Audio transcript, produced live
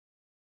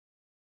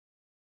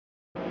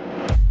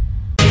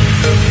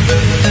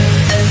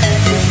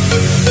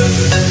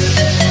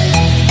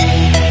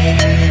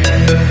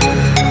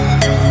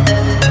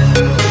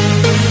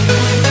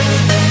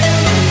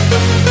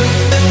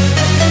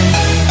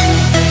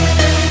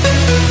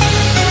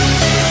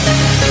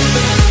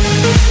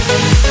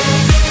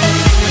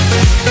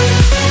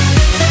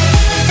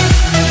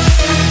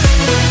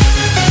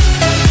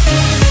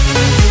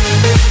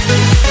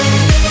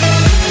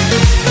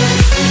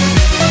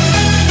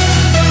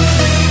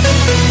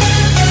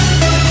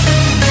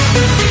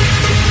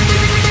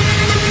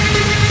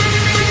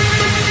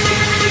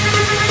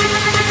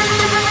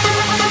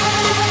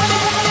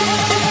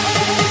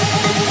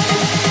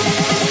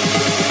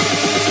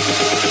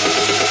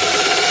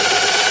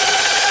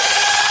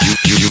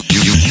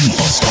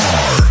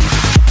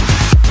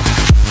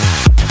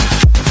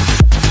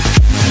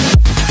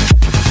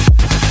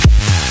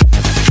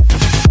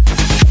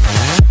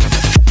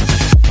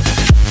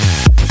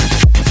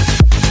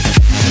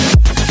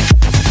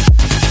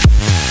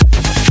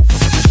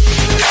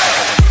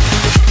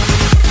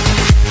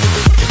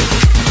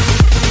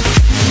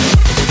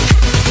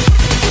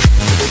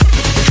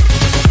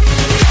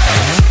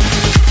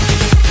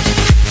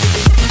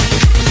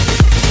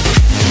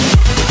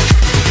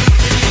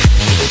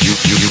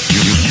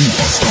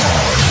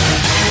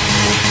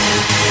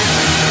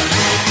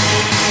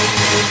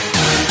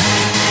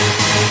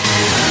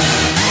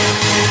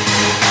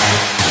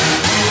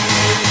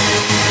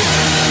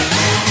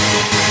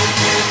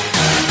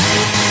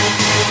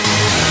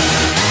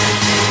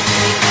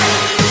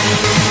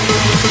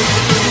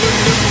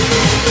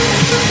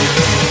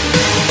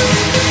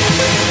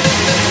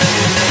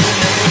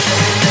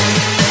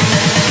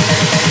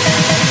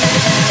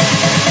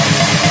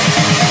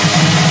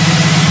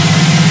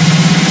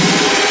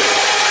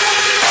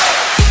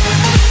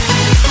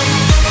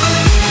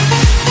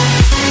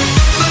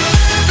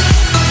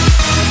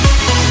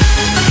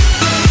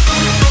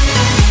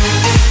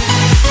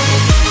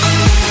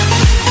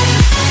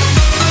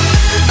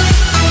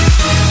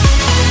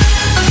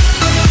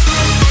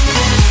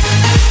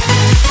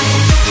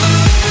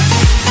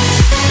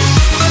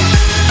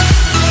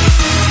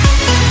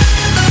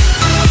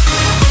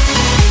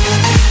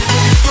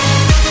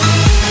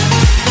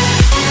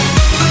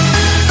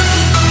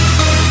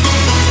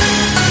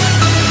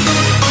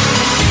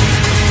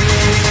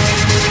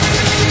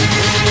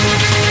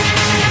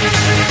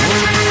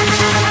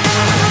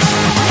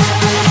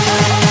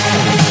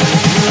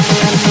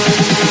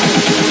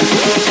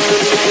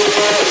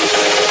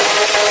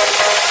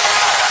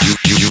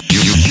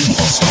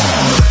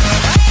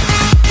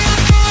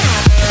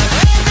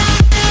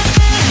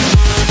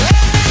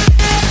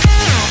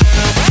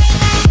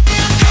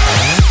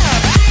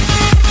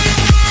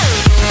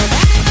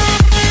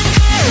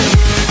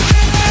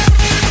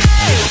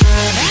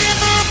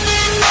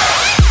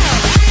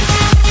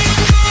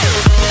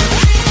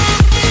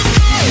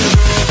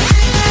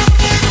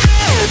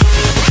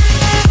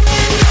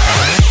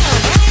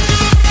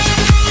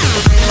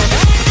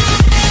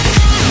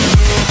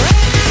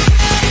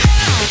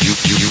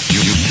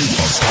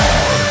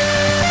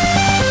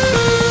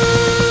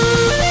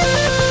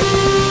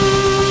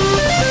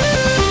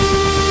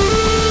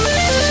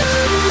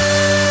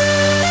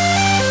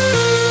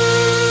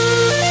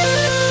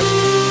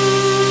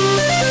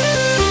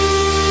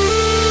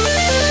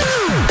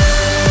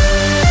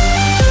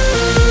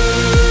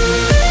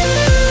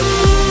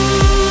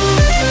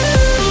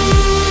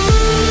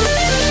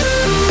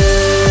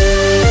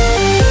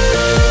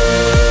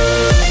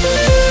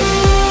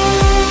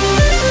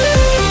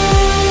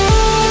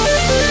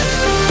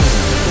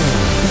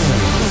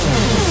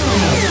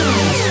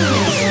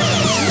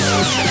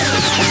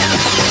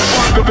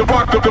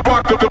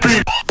the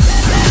beat.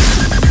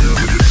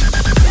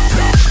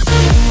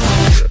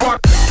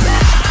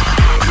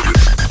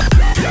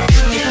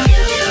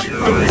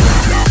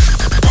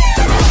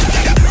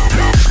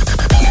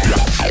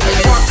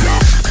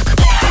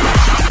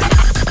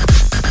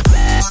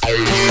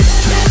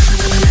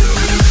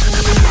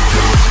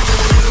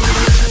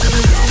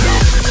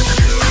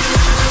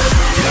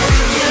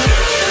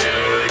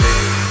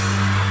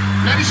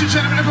 Ladies and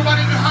gentlemen,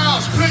 everybody in the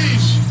house,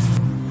 please,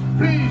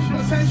 your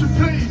attention,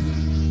 please.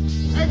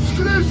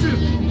 Exclusive,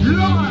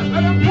 live,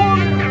 and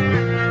important.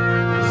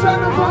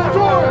 Sound of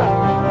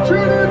Doorn,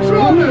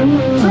 Julian,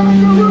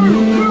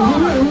 Kangaroo,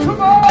 live,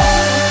 come on!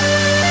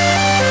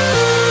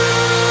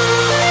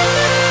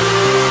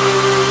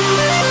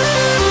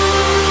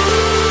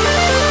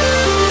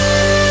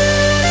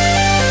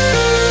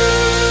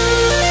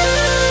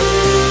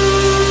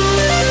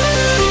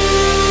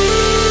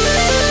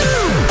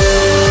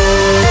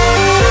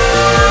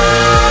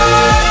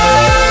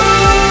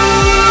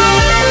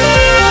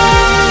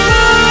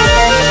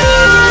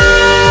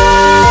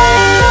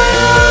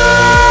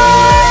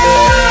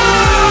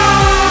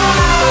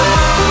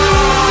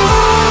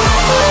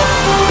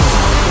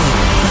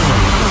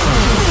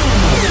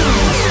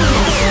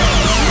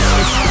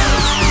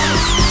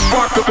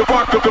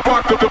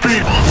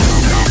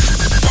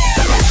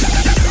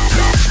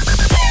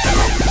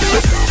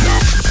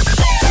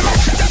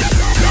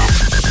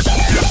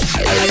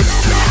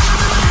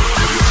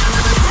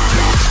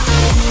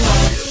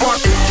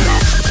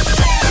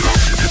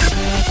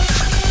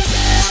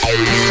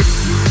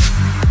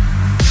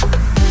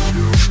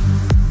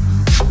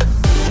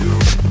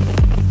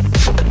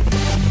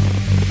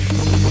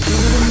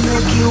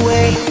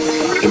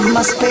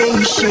 my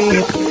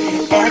spaceship.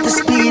 At the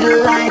speed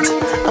of light,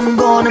 I'm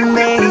gonna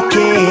make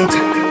it.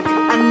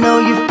 I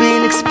know you've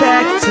been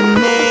expecting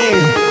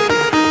me.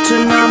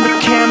 Turn on the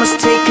cameras,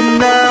 take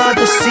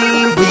another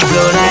scene. We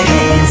go like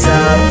hands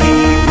up,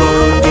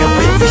 people. Get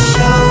with the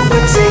show,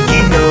 we're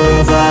taking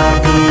over.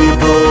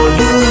 People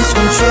lose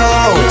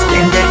control.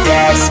 Spin the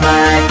decks,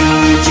 my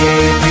DJ.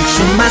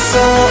 Preaching my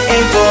soul,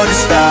 aim for the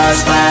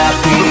stars, my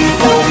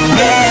people. We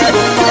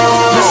never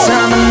fall. Yes,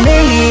 I'm an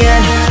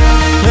alien.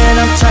 When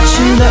I'm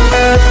touching the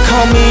earth,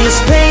 call me a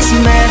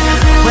spaceman.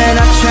 When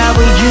I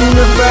travel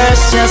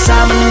universe, yes,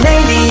 I'm an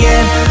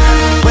alien.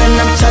 When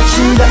I'm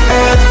touching the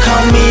earth,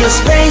 call me a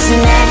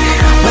spaceman.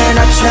 When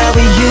I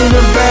travel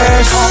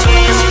universe, call me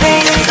a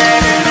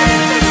spaceman.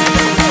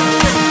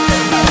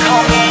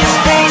 Call me a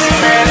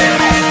spaceman.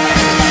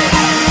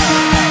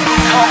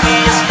 Call me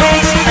a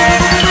spaceman.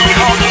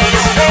 Call me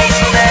a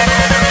spaceman.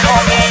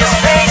 Call me a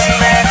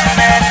spaceman.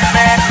 Man,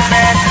 man,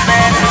 man,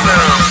 man,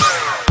 man.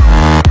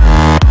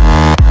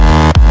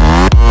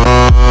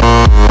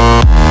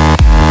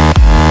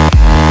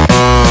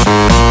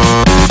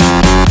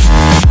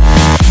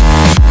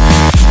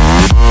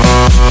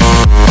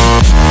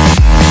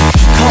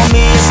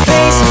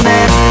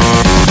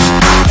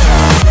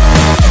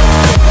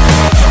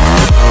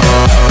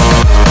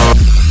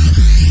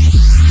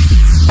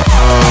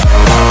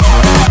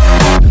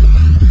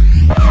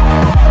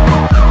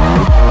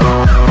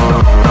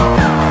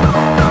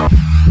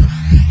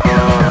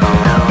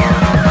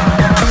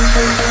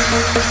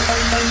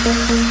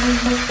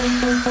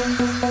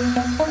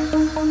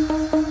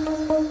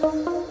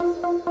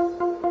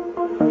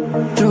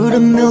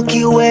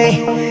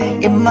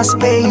 My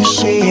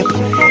spaceship,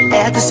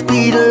 at the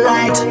speed of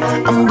light,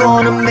 I'm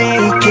gonna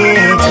make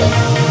it.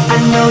 I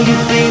know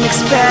you've been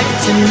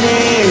expecting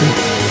me.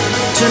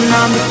 Turn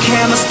on the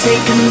cameras,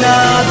 take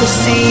another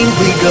scene.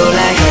 We go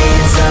like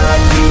hands up,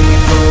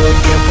 people.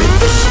 Get with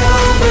the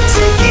show, we're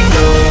taking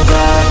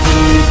over.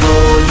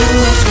 People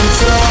lose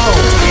control.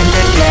 In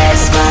the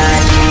gas, my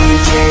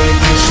DJ.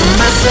 Pushing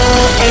my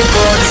soul, aim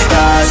for the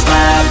stars,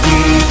 my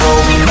people.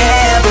 We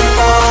never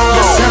fall.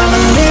 Yes, I'm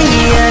a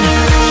million.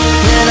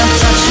 When I'm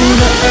touching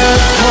the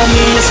earth, call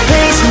me a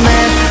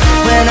spaceman.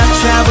 When I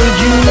travel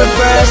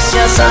universe,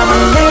 yes, I'm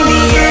an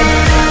alien.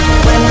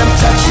 When I'm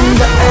touching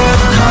the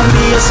earth, call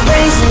me a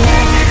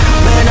spaceman.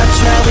 When I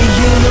travel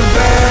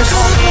universe,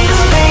 call me a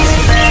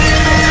spaceman.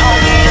 Call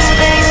me a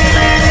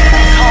spaceman.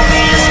 Call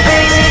me a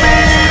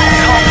spaceman.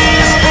 Call me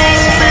a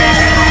spaceman.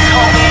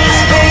 Call me a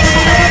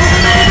spaceman.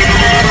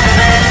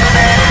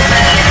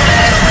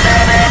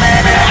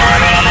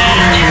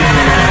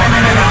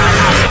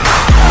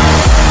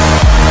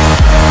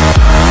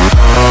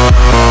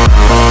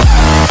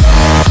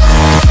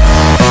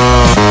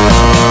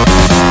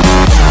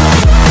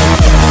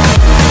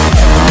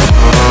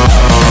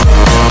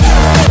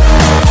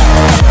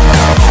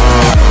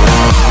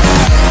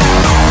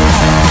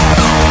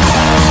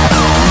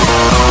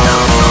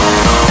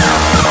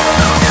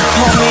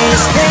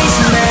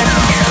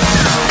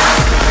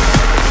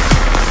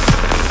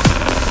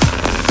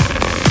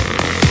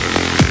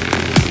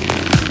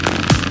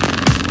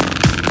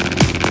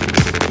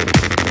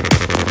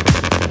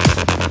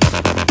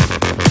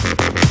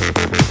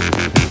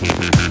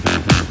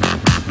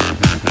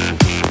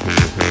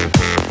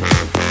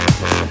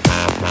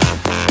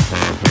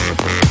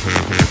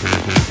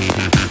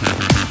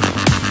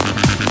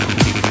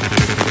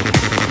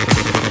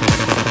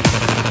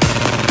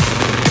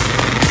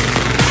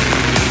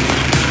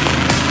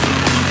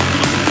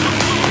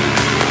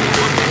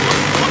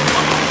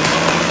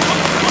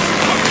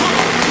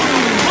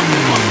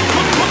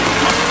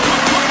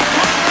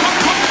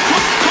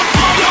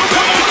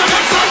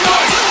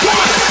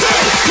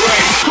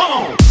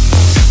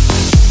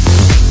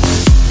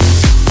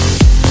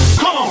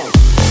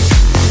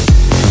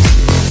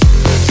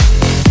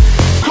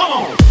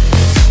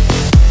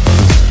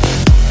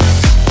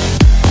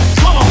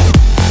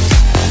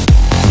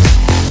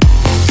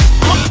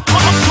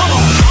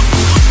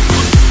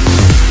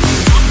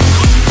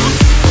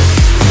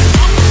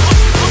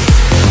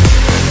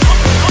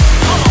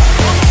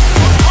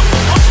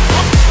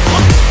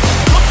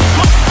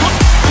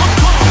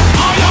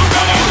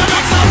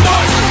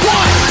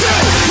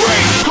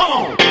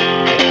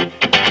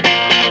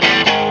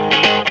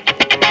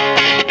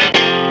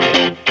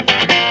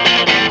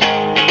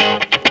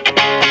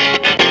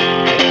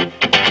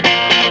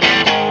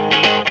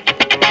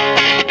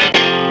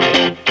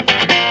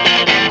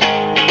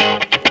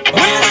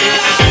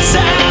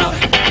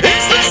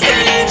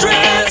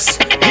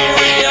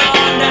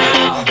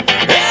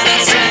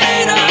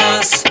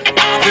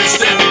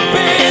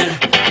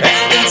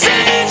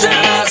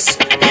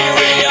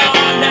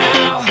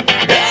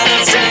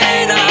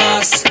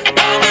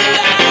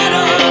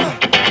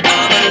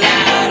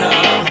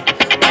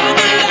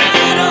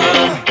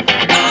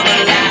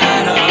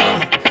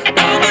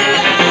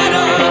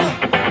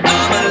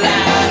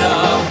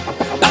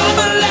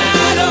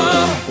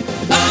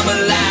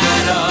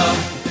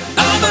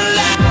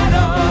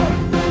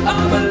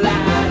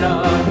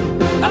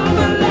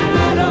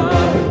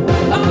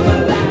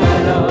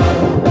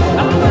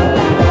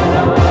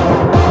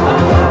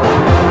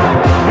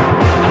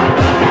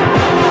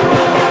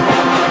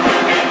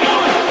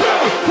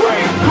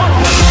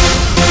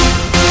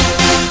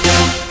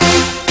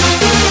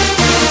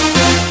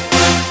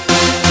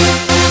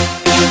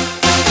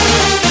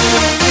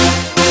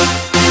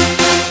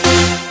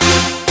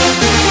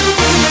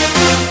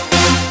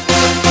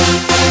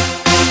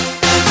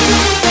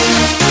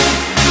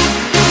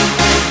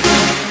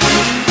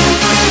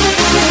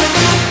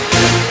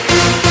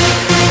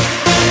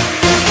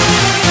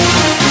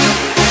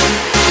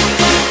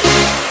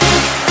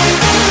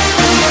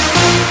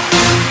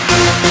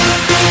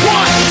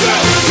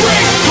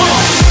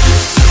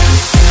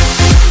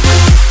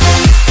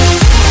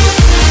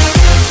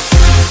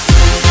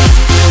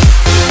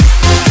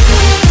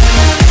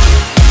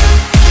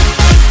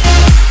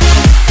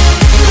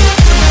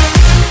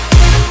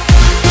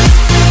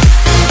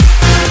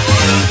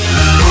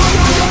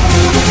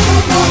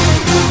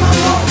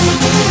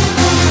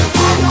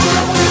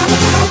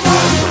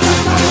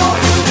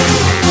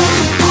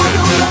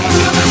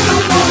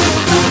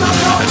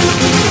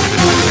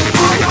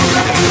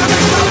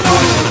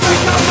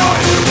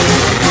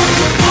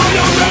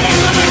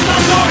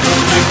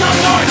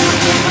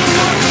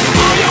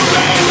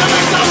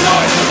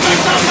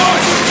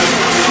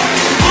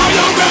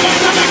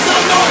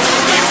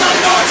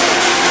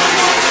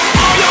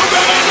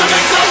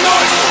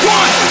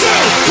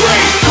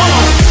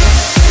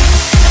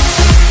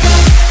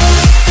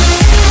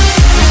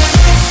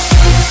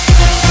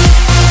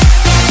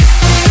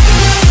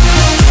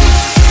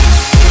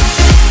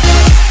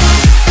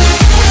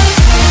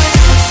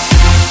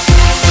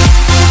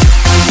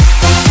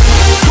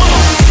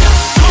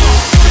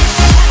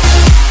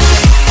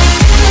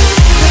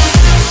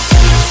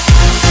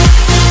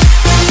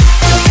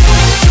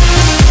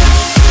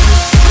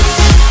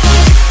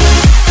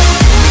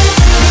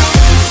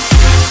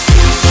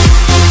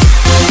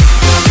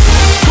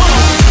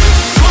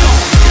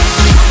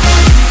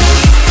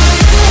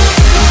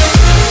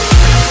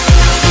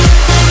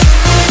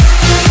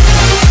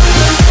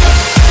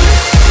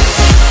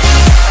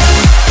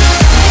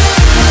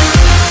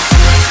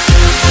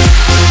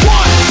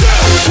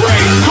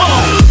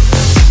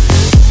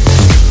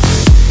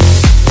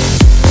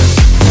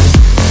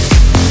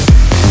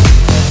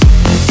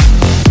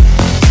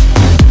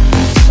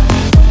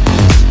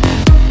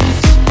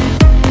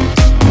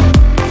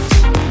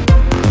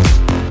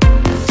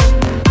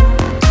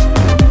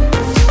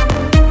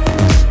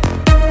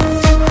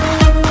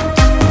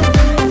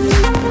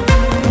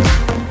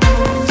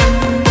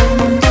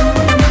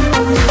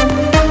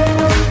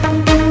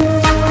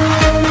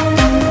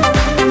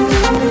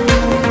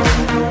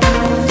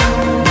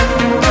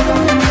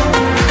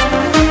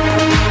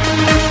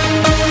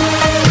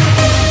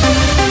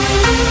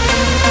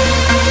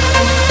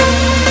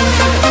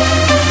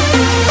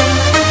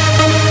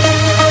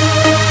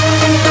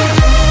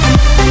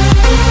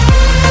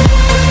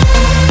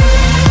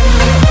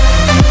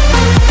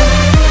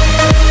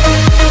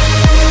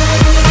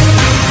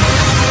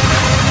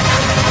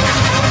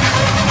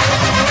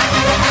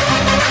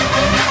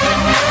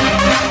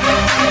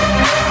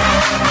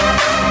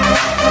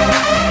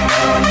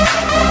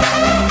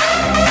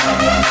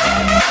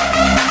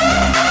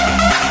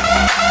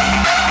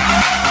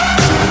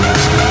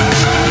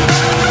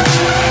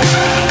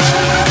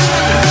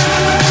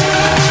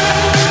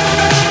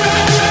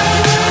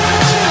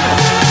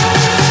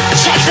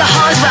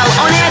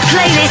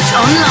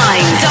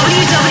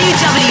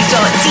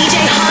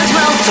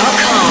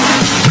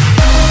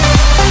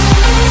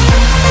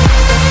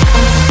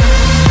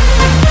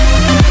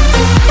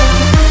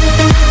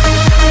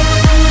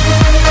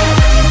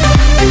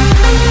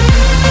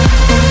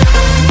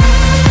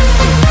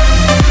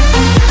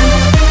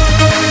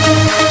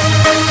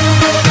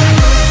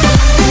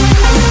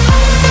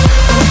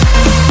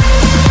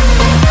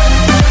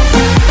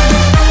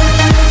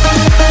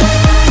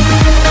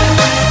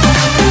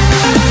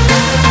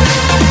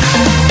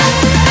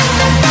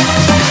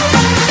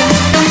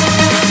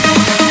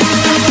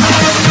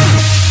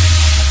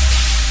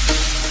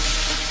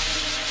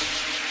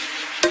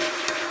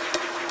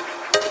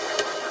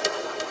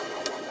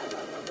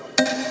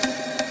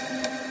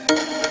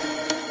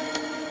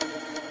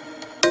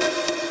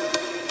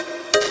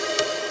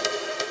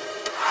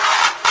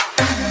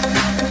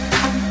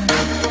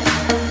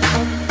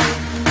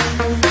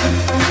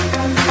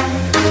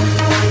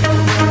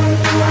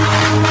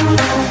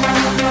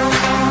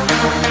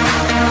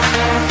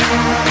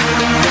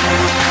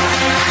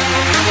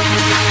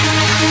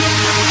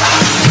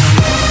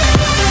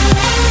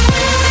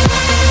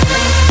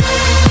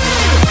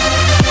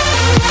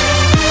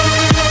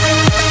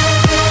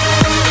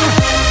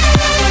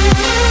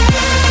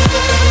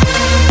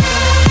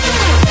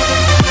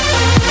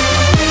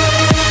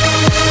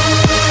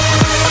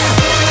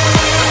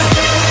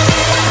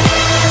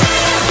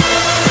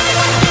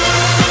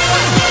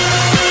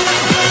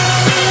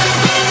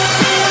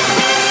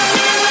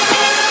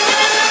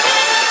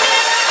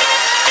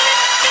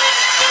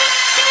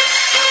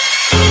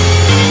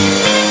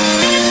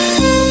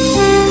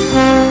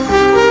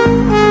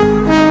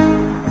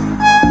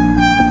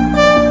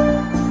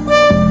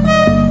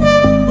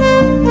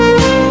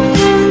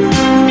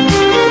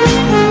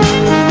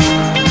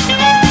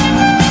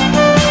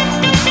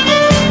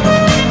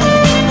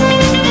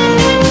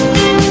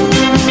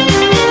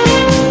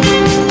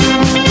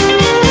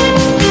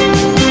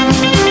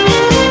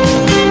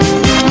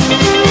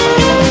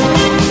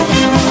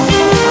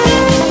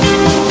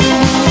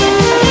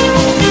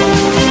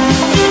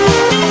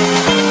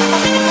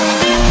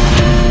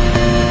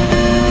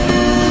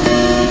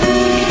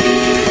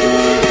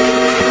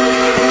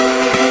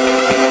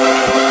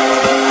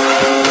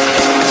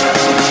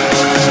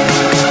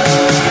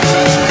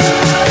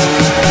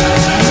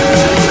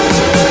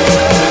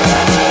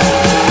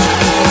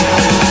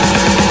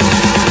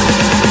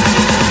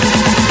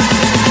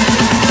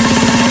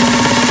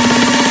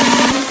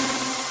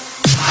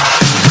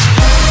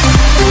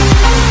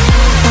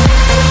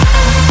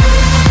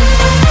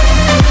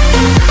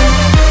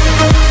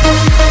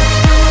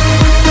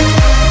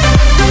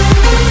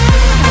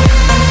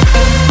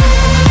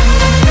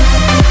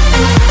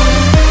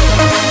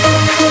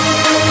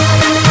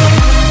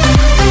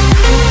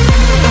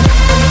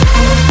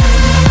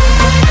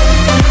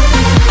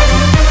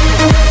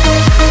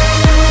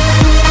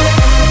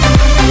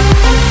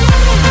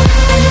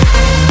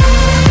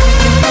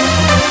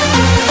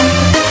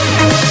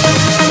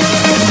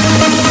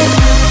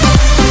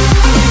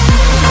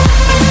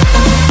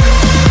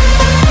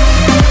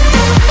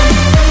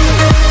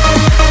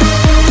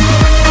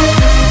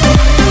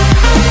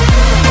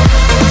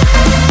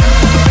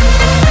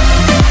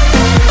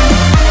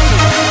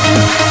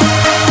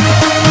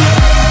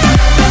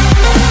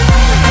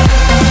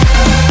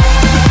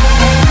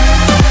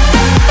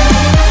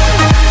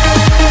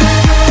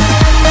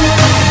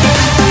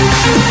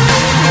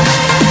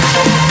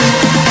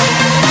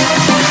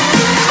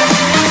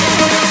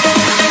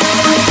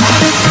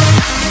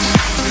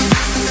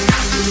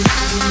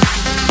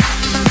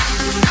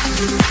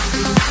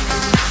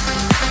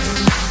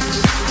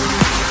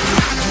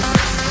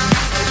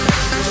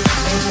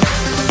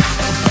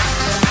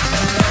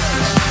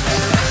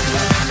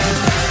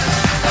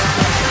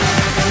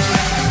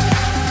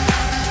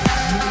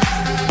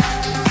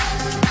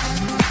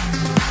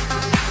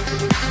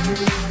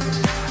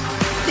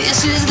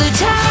 This is the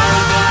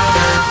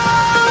time.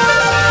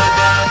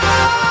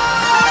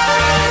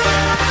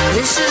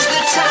 This is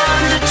the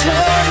time to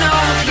turn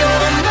off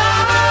your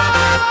mind.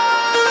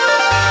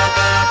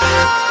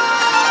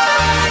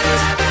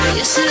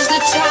 This is the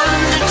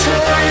time to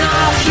turn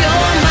off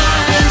your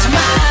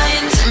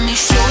mind. Let me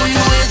show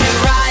you with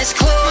your eyes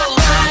closed.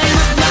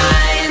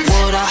 Mind.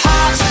 What our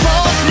hearts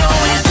both know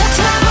is the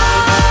time.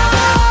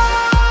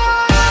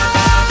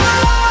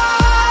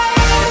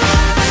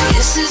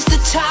 This is the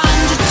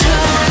time to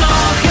turn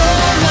off your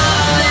mind.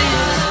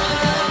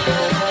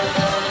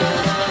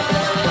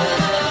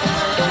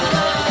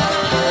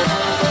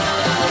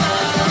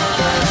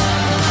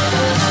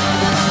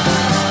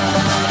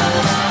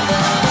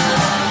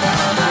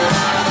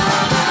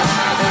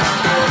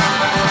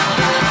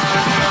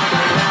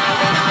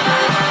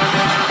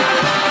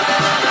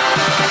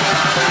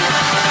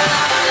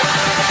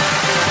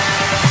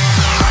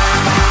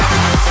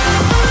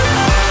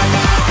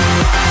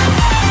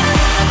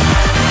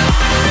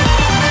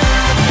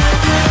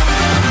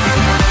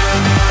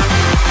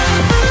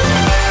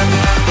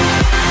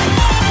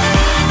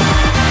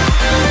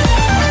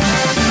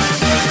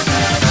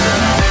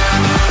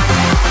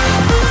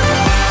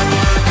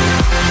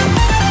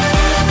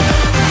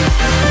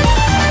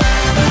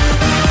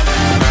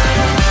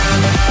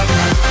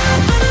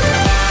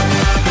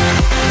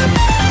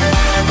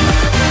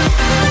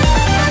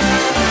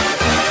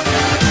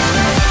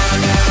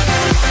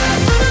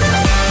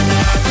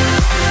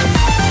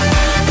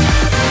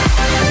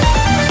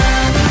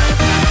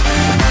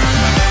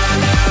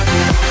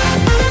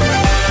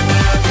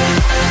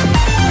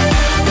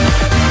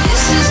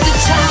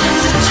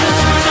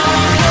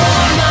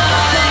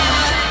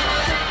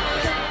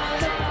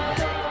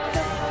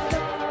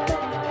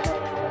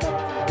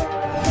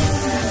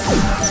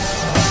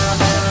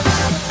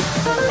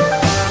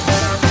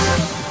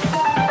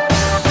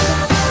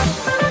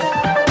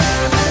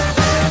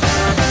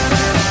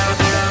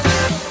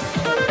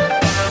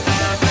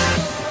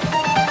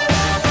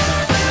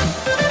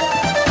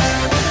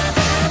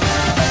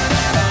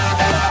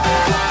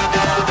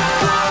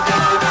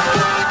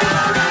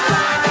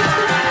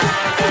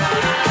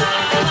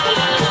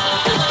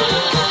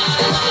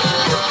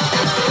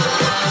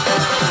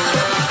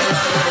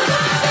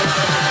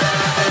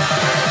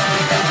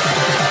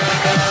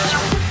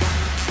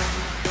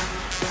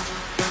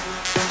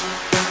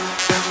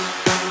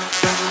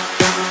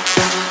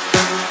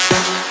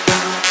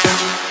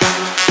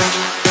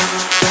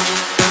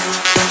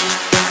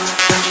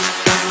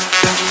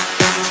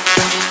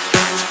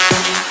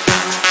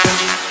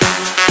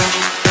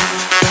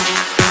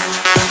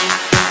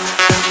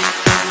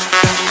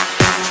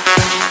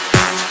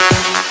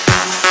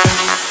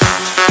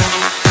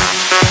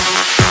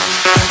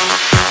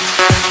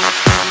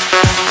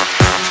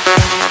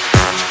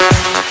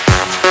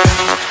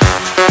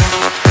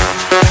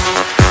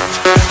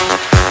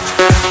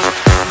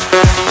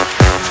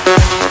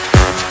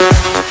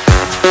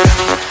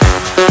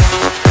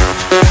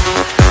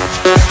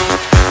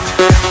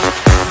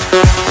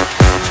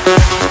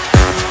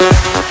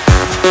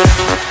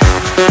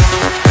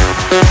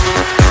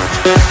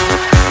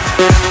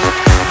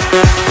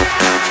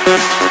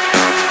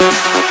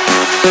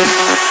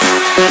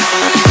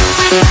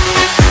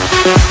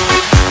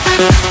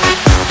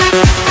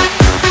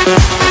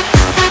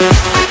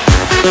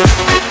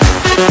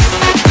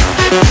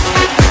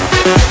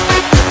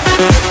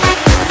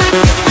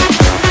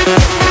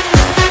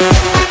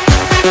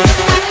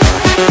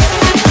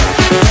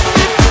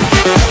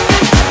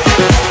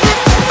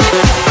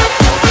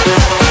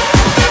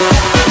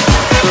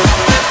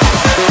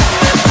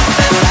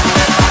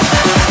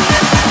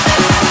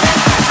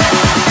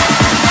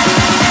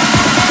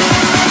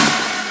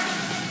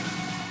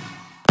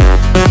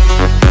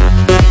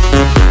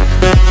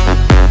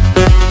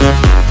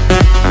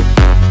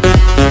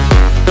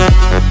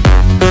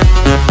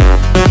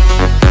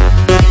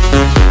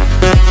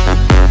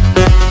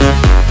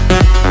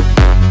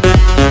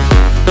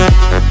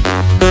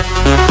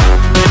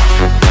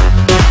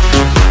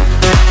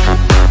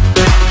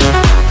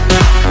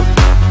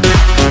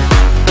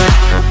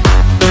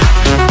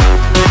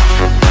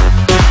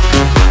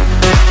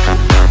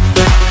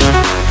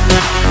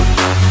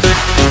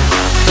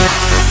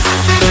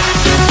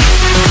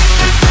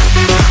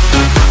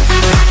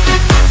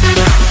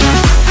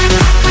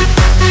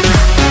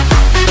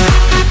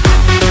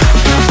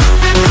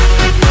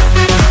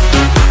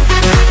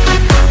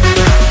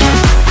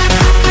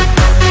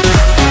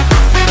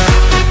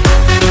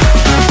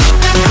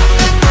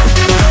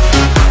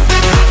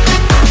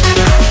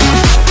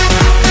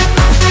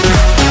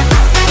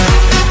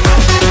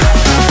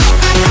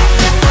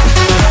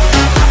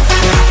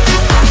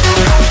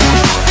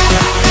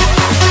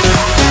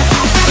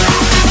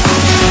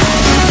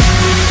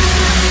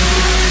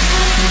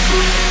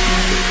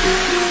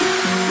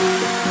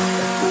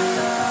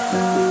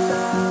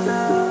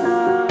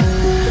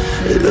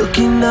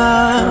 Looking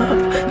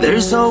up,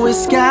 there's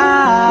always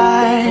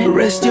sky.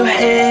 Rest your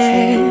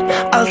head,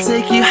 I'll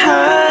take you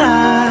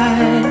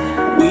high.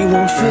 We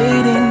won't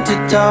fade into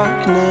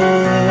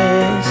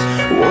darkness.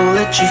 Won't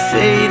let you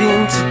fade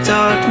into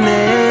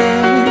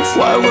darkness.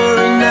 Why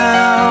worry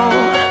now?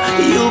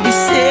 You'll be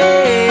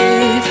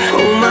safe.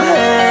 Hold my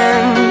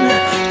hand,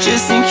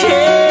 just in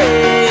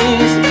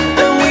case.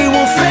 And we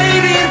won't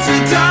fade into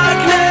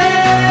darkness.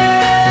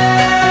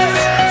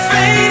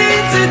 Fade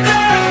into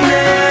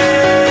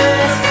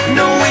darkness.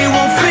 No, we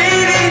won't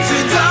fade into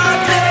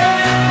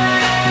darkness.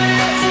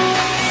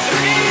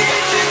 Fade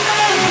into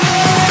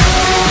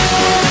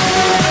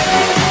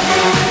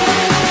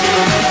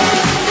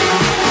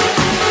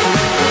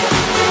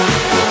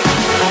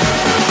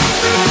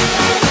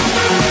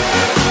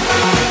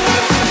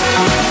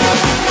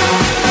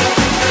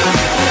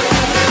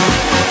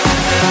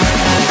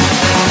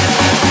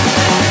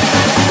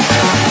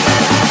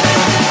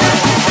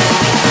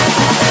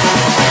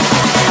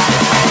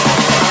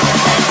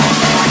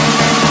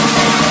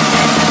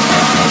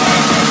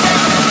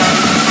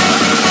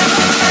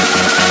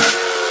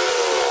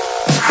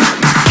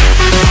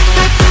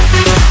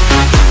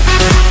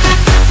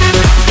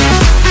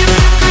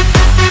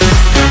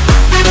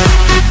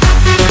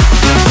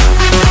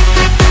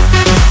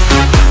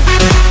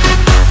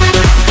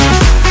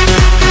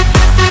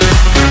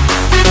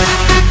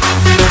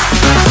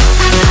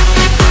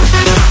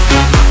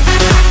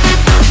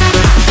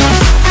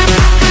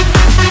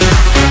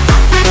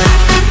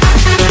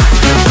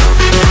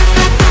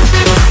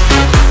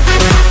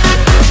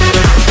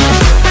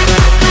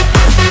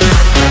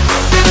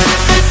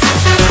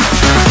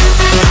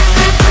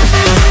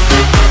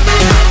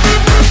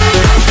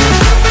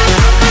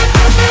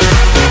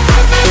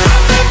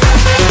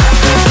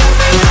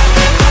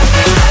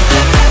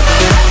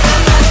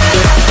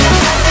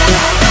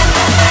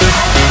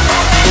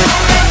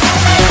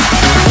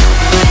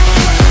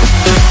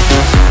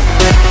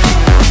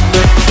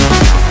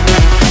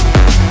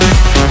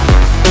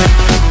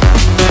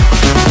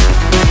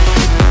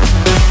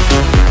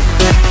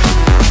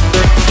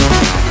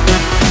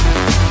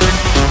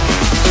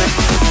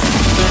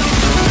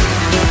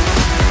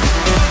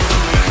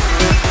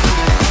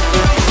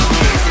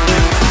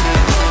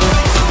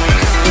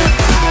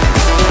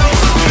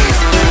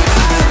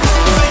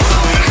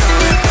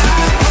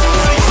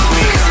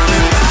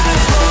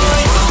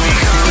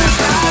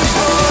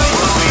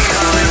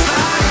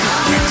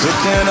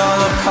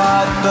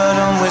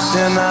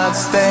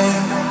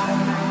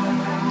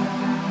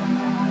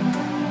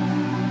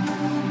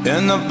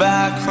In the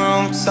back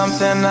room,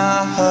 something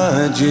I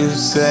heard you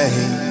say.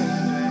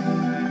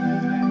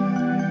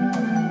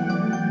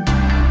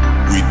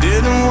 We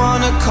didn't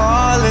want to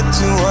call it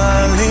too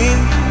early.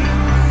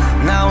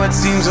 Now it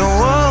seems a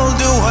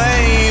world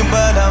away,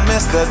 but I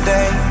miss the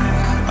day.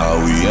 Are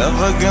we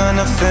ever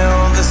gonna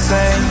feel the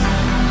same?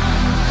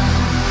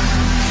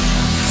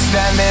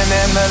 Standing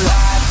in the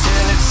light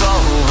till it's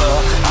over,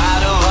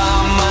 out of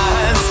our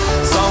minds.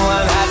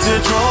 Someone had to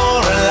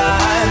draw a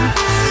line.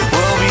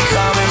 We'll be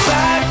coming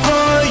back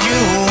for you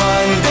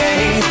one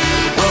day.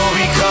 We'll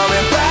be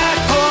coming back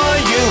for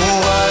you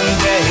one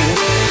day.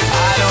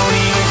 I don't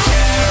even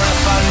care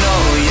if I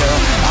know you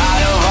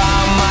out of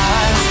our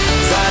minds.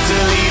 Time to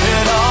leave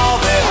it all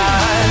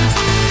behind.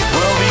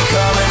 We'll be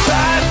coming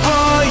back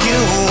for you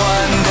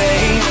one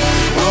day.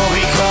 We'll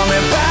be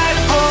coming back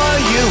for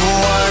you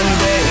one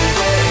day.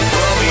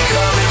 We'll be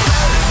coming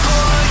back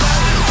for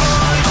you.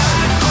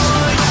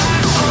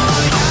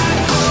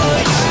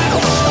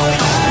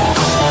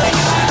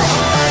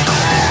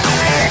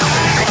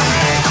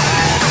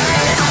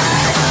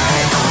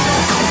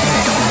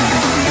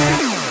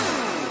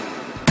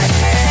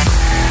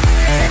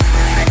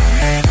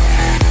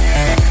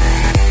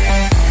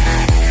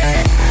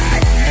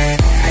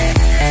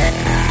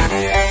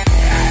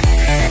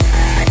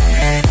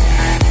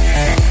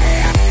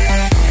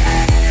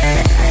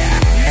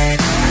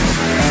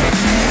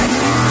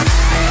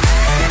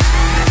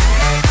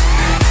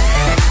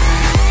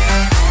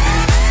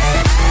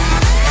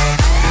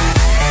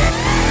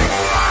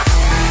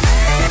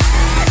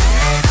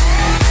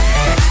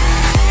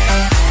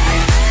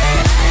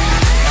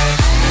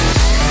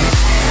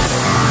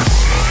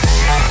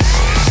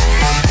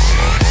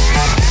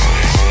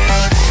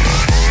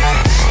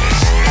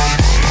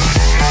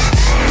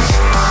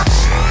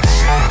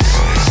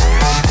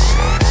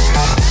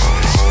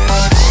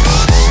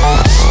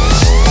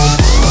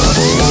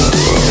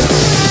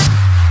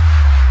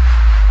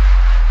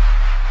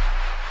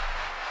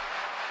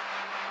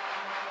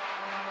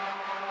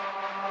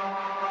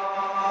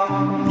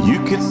 You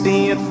could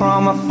see it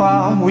from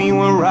afar, we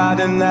were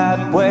riding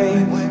that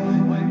wave.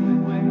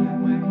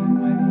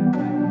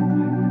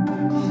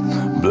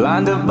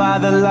 Blinded by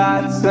the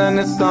lights and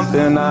it's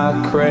something I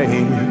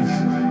crave.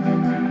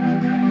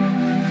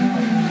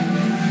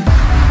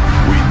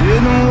 We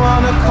didn't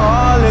want to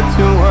call it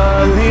too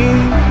early.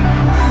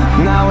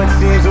 Now it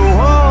seems a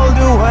world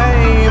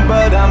away,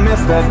 but I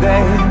miss that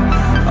day.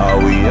 Are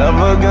we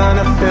ever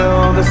gonna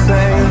feel the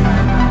same?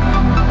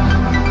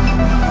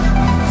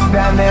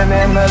 Standing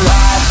in the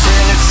light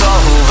till it's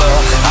over,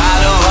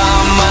 out of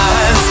our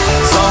minds.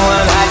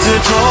 Someone had to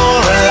draw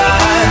a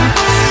line.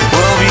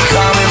 We'll be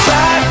coming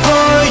back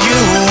for you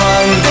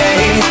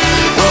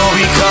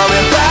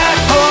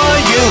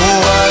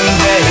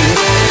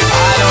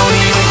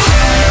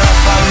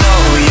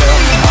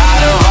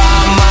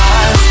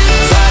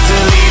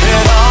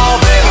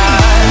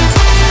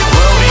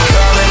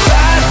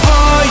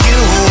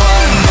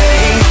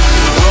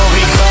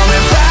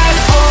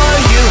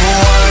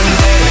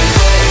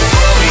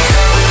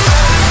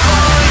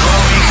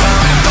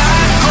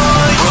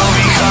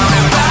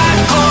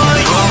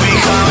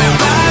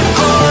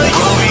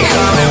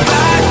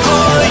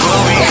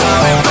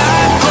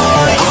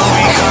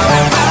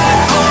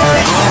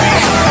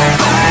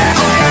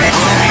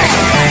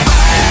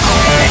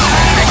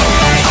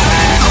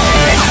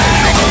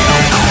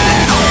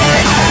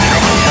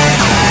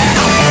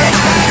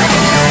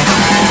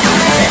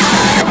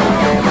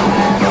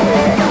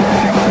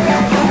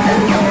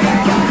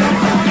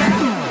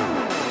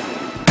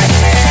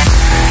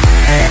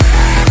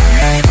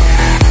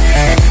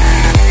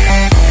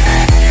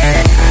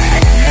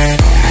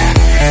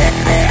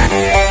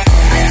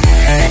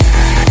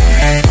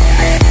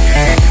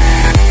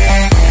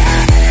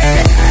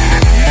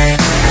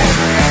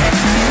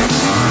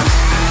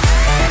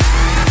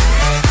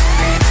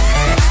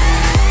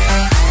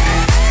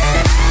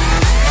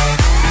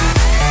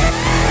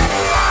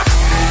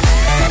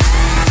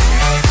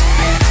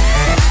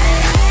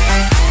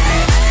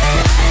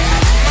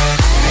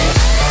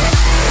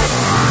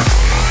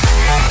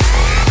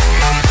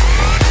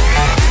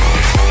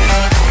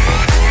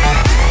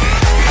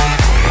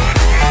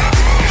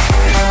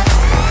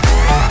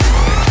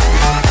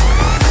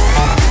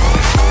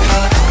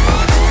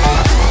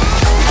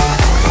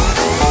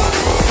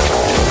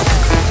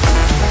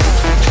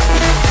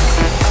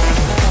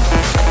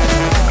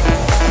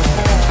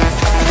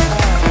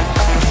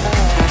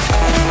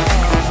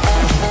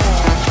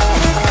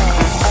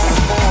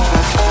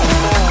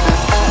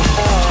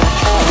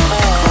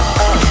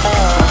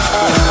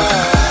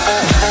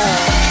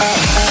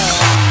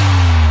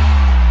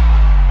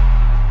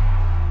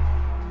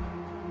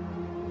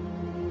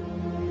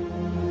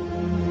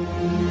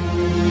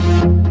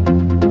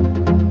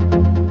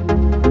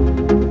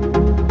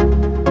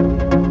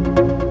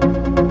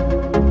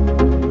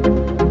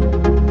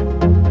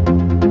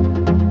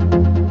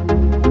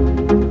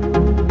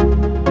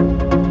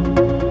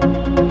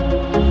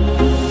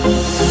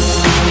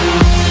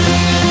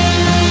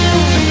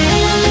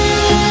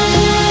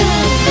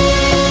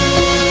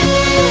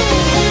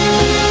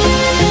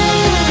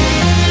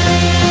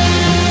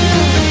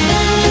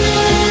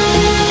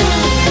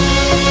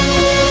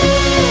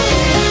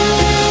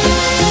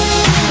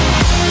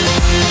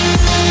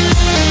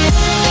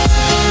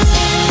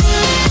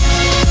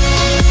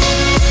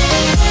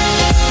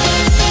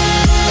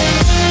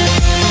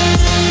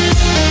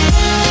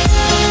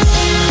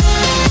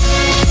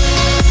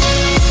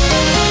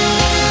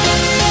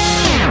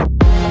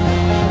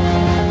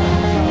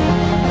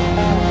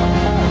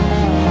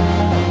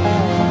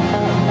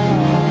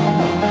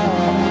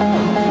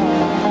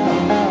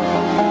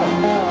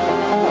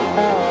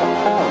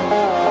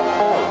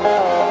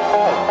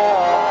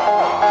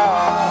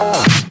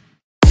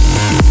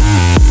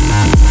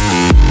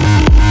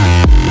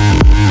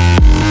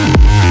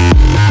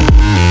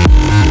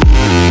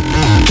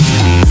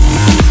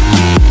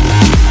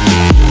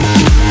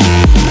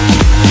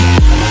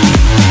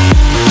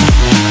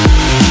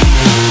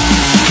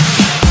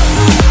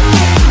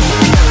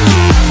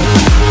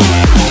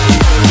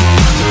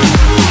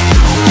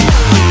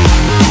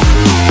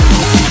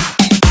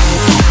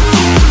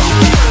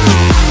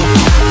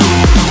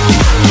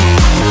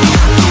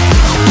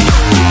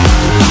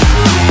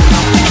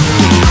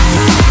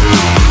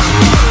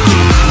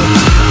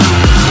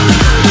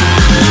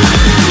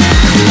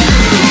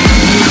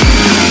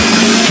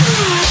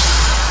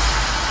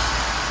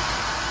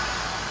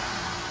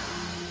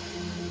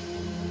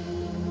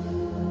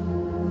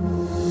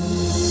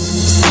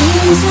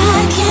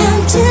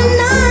can't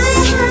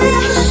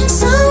deny.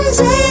 Some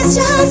days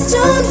just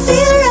don't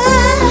feel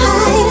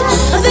right.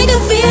 I think I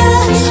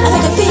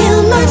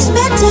feel much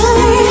better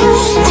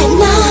at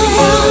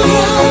night.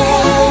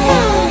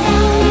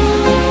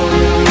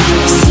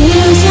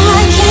 Seems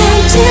I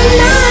can't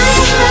deny.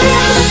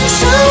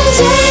 Some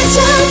days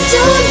just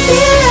don't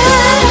feel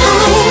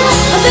right.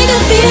 I think I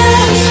feel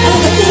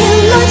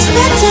much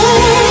better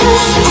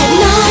at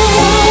night.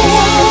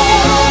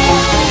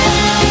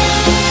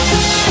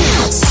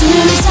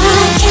 Seems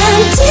I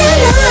can't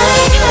deny.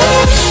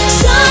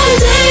 Some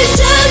days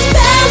just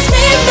pass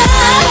me by.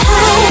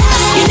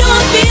 You know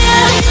I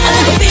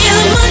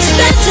feel much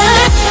better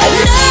at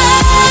night.